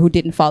or who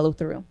didn't follow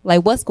through?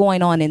 Like, what's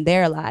going on in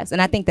their lives?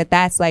 And I think that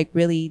that's like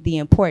really the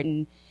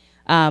important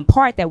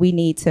part that we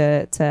need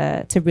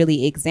to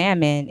really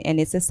examine. And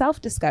it's a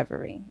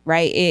self-discovery,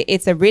 right?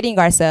 It's a ridding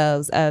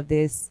ourselves of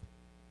this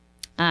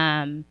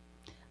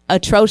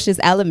atrocious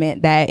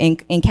element that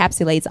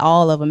encapsulates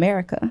all of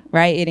America,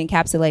 right? It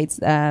encapsulates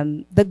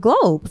the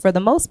globe for the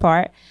most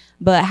part.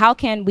 But how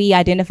can we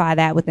identify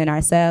that within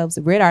ourselves,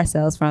 rid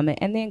ourselves from it,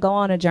 and then go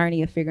on a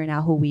journey of figuring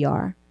out who we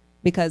are?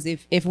 Because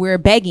if we're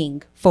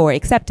begging for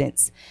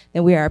acceptance,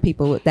 then we are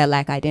people that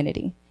lack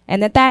identity,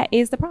 and that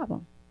is the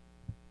problem.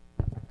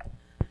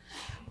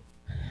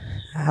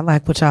 I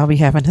like what y'all be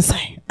having to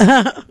say.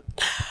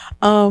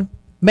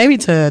 Maybe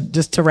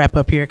to wrap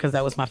up here, because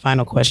that was my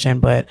final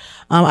question, but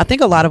I think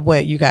a lot of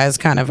what you guys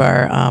kind of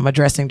are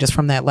addressing just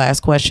from that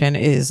last question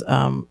is,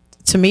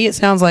 to me, it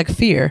sounds like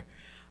fear.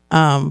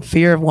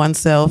 Fear of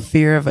oneself,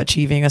 fear of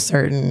achieving a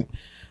certain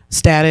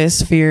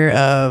status, fear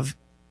of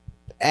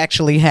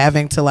actually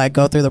having to like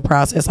go through the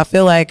process. I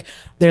feel like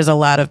there's a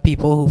lot of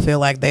people who feel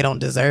like they don't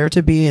deserve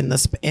to be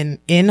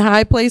in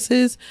high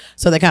places,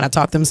 so they kind of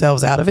talk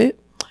themselves out of it.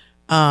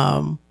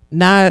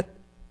 Not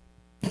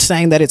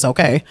saying that it's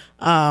okay,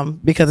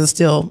 because it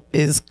still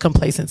is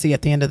complacency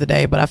at the end of the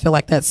day, but I feel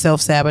like that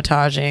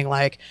self-sabotaging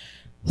like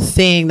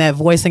thing, that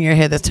voice in your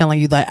head that's telling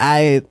you like,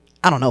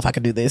 I don't know if I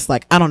could do this.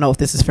 Like, I don't know if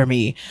this is for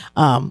me.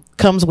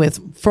 Comes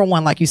with, for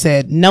one, like you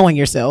said, knowing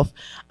yourself.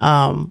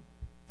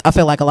 I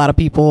feel like a lot of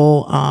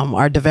people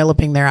are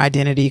developing their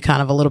identity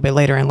kind of a little bit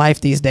later in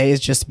life these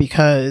days, just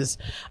because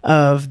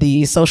of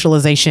the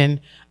socialization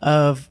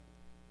of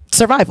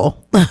survival,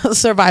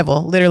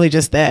 literally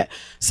just that.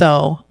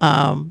 So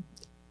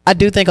I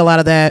do think a lot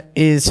of that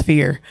is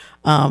fear.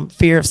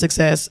 Fear of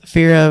success,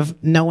 fear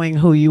of knowing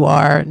who you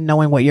are,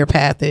 knowing what your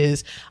path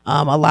is.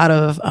 A lot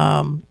of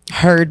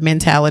herd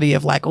mentality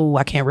of like, oh,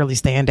 I can't really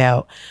stand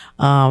out.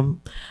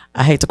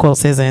 I hate to quote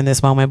SZA in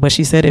this moment, but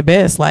she said it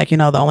best. Like,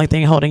 the only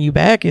thing holding you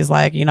back is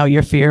like,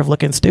 your fear of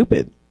looking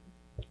stupid.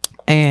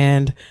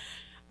 And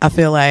I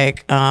feel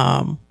like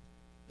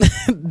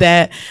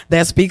that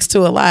speaks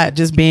to a lot,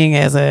 just being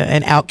as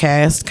an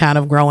outcast, kind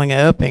of growing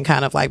up and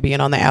kind of like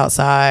being on the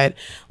outside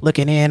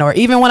looking in, or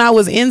even when I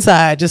was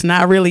inside, just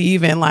not really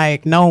even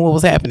like knowing what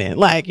was happening.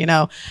 Like,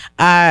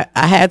 I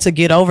had to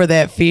get over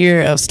that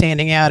fear of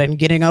standing out and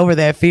getting over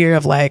that fear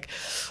of like,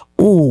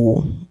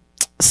 ooh,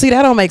 see,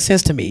 that don't make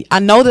sense to me. I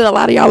know that a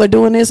lot of y'all are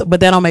doing this, but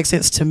that don't make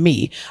sense to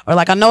me. Or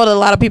like, I know that a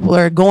lot of people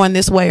are going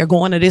this way or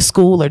going to this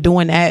school or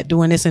doing that,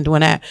 doing this and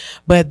doing that,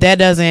 but that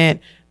doesn't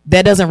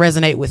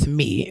resonate with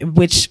me,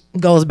 which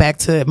goes back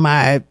to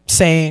my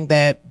saying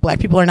that Black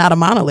people are not a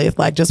monolith.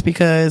 Like, just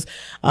because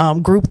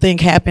groupthink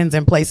happens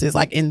in places,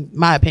 like in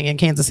my opinion,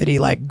 Kansas City,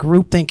 like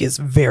groupthink is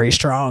very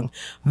strong,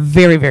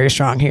 very, very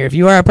strong here. If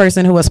you are a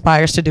person who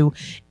aspires to do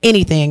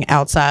anything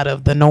outside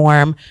of the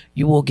norm,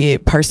 you will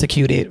get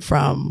persecuted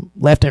from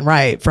left and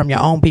right, from your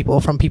own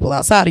people, from people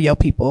outside of your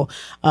people,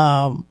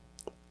 all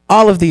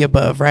of the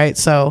above, right?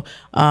 So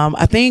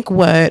I think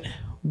what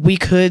we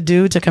could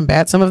do to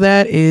combat some of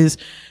that is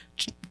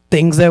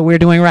things that we're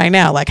doing right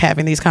now, like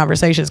having these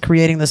conversations,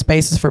 creating the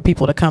spaces for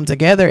people to come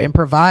together and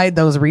provide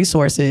those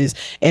resources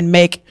and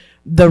make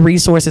the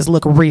resources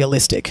look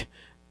realistic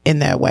in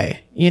that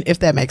way, if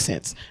that makes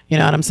sense. You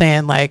know what I'm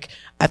saying? Like,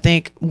 I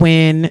think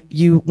when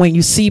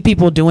you see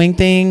people doing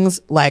things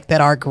like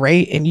that are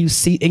great, and you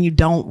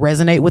don't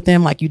resonate with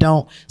them, like you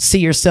don't see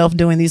yourself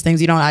doing these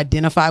things, you don't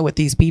identify with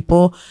these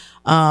people,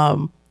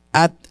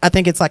 I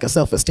think it's like a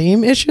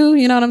self-esteem issue.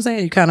 You know what I'm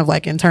saying? You kind of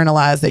like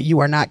internalize that you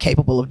are not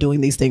capable of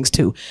doing these things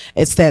too.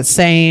 It's that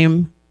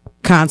same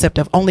concept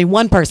of only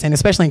one person,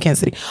 especially in Kansas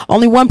City,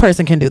 only one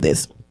person can do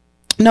this.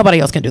 Nobody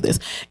else can do this.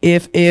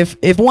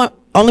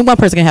 Only one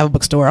person can have a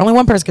bookstore. Only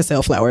one person can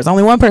sell flowers.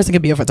 Only one person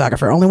can be a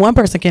photographer. Only one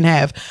person can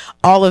have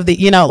all of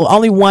the,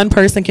 only one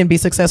person can be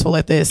successful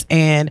at this.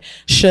 And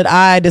should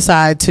I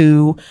decide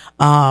to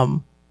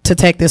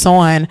take this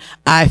on,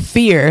 I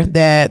fear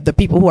that the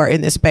people who are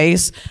in this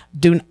space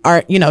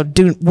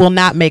will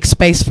not make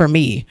space for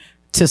me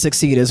to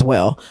succeed as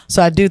well.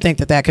 So I do think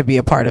that could be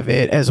a part of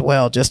it as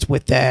well, just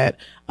with that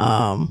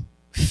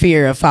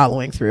fear of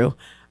following through.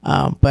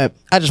 But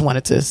I just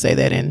wanted to say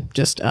that in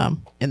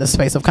the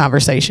space of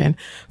conversation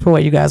for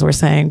what you guys were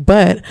saying.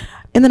 But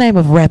in the name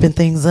of wrapping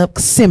things up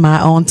semi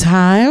on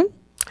time,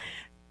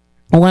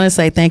 I want to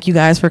say thank you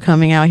guys for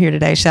coming out here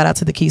today. Shout out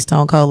to the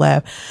Keystone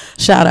Collab.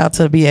 Shout out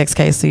to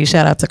BXKC.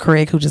 Shout out to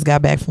Craig, who just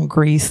got back from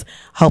Greece.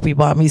 Hope he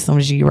bought me some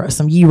gyros.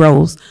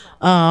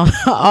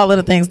 All of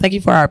the things. Thank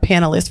you for our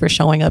panelists for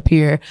showing up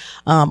here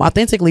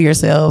authentically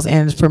yourselves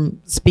and from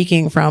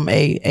speaking from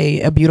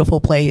a beautiful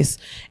place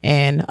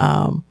and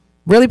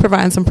really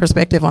providing some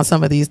perspective on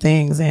some of these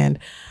things. And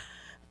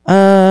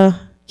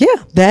yeah,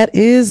 that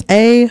is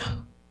a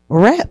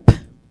wrap.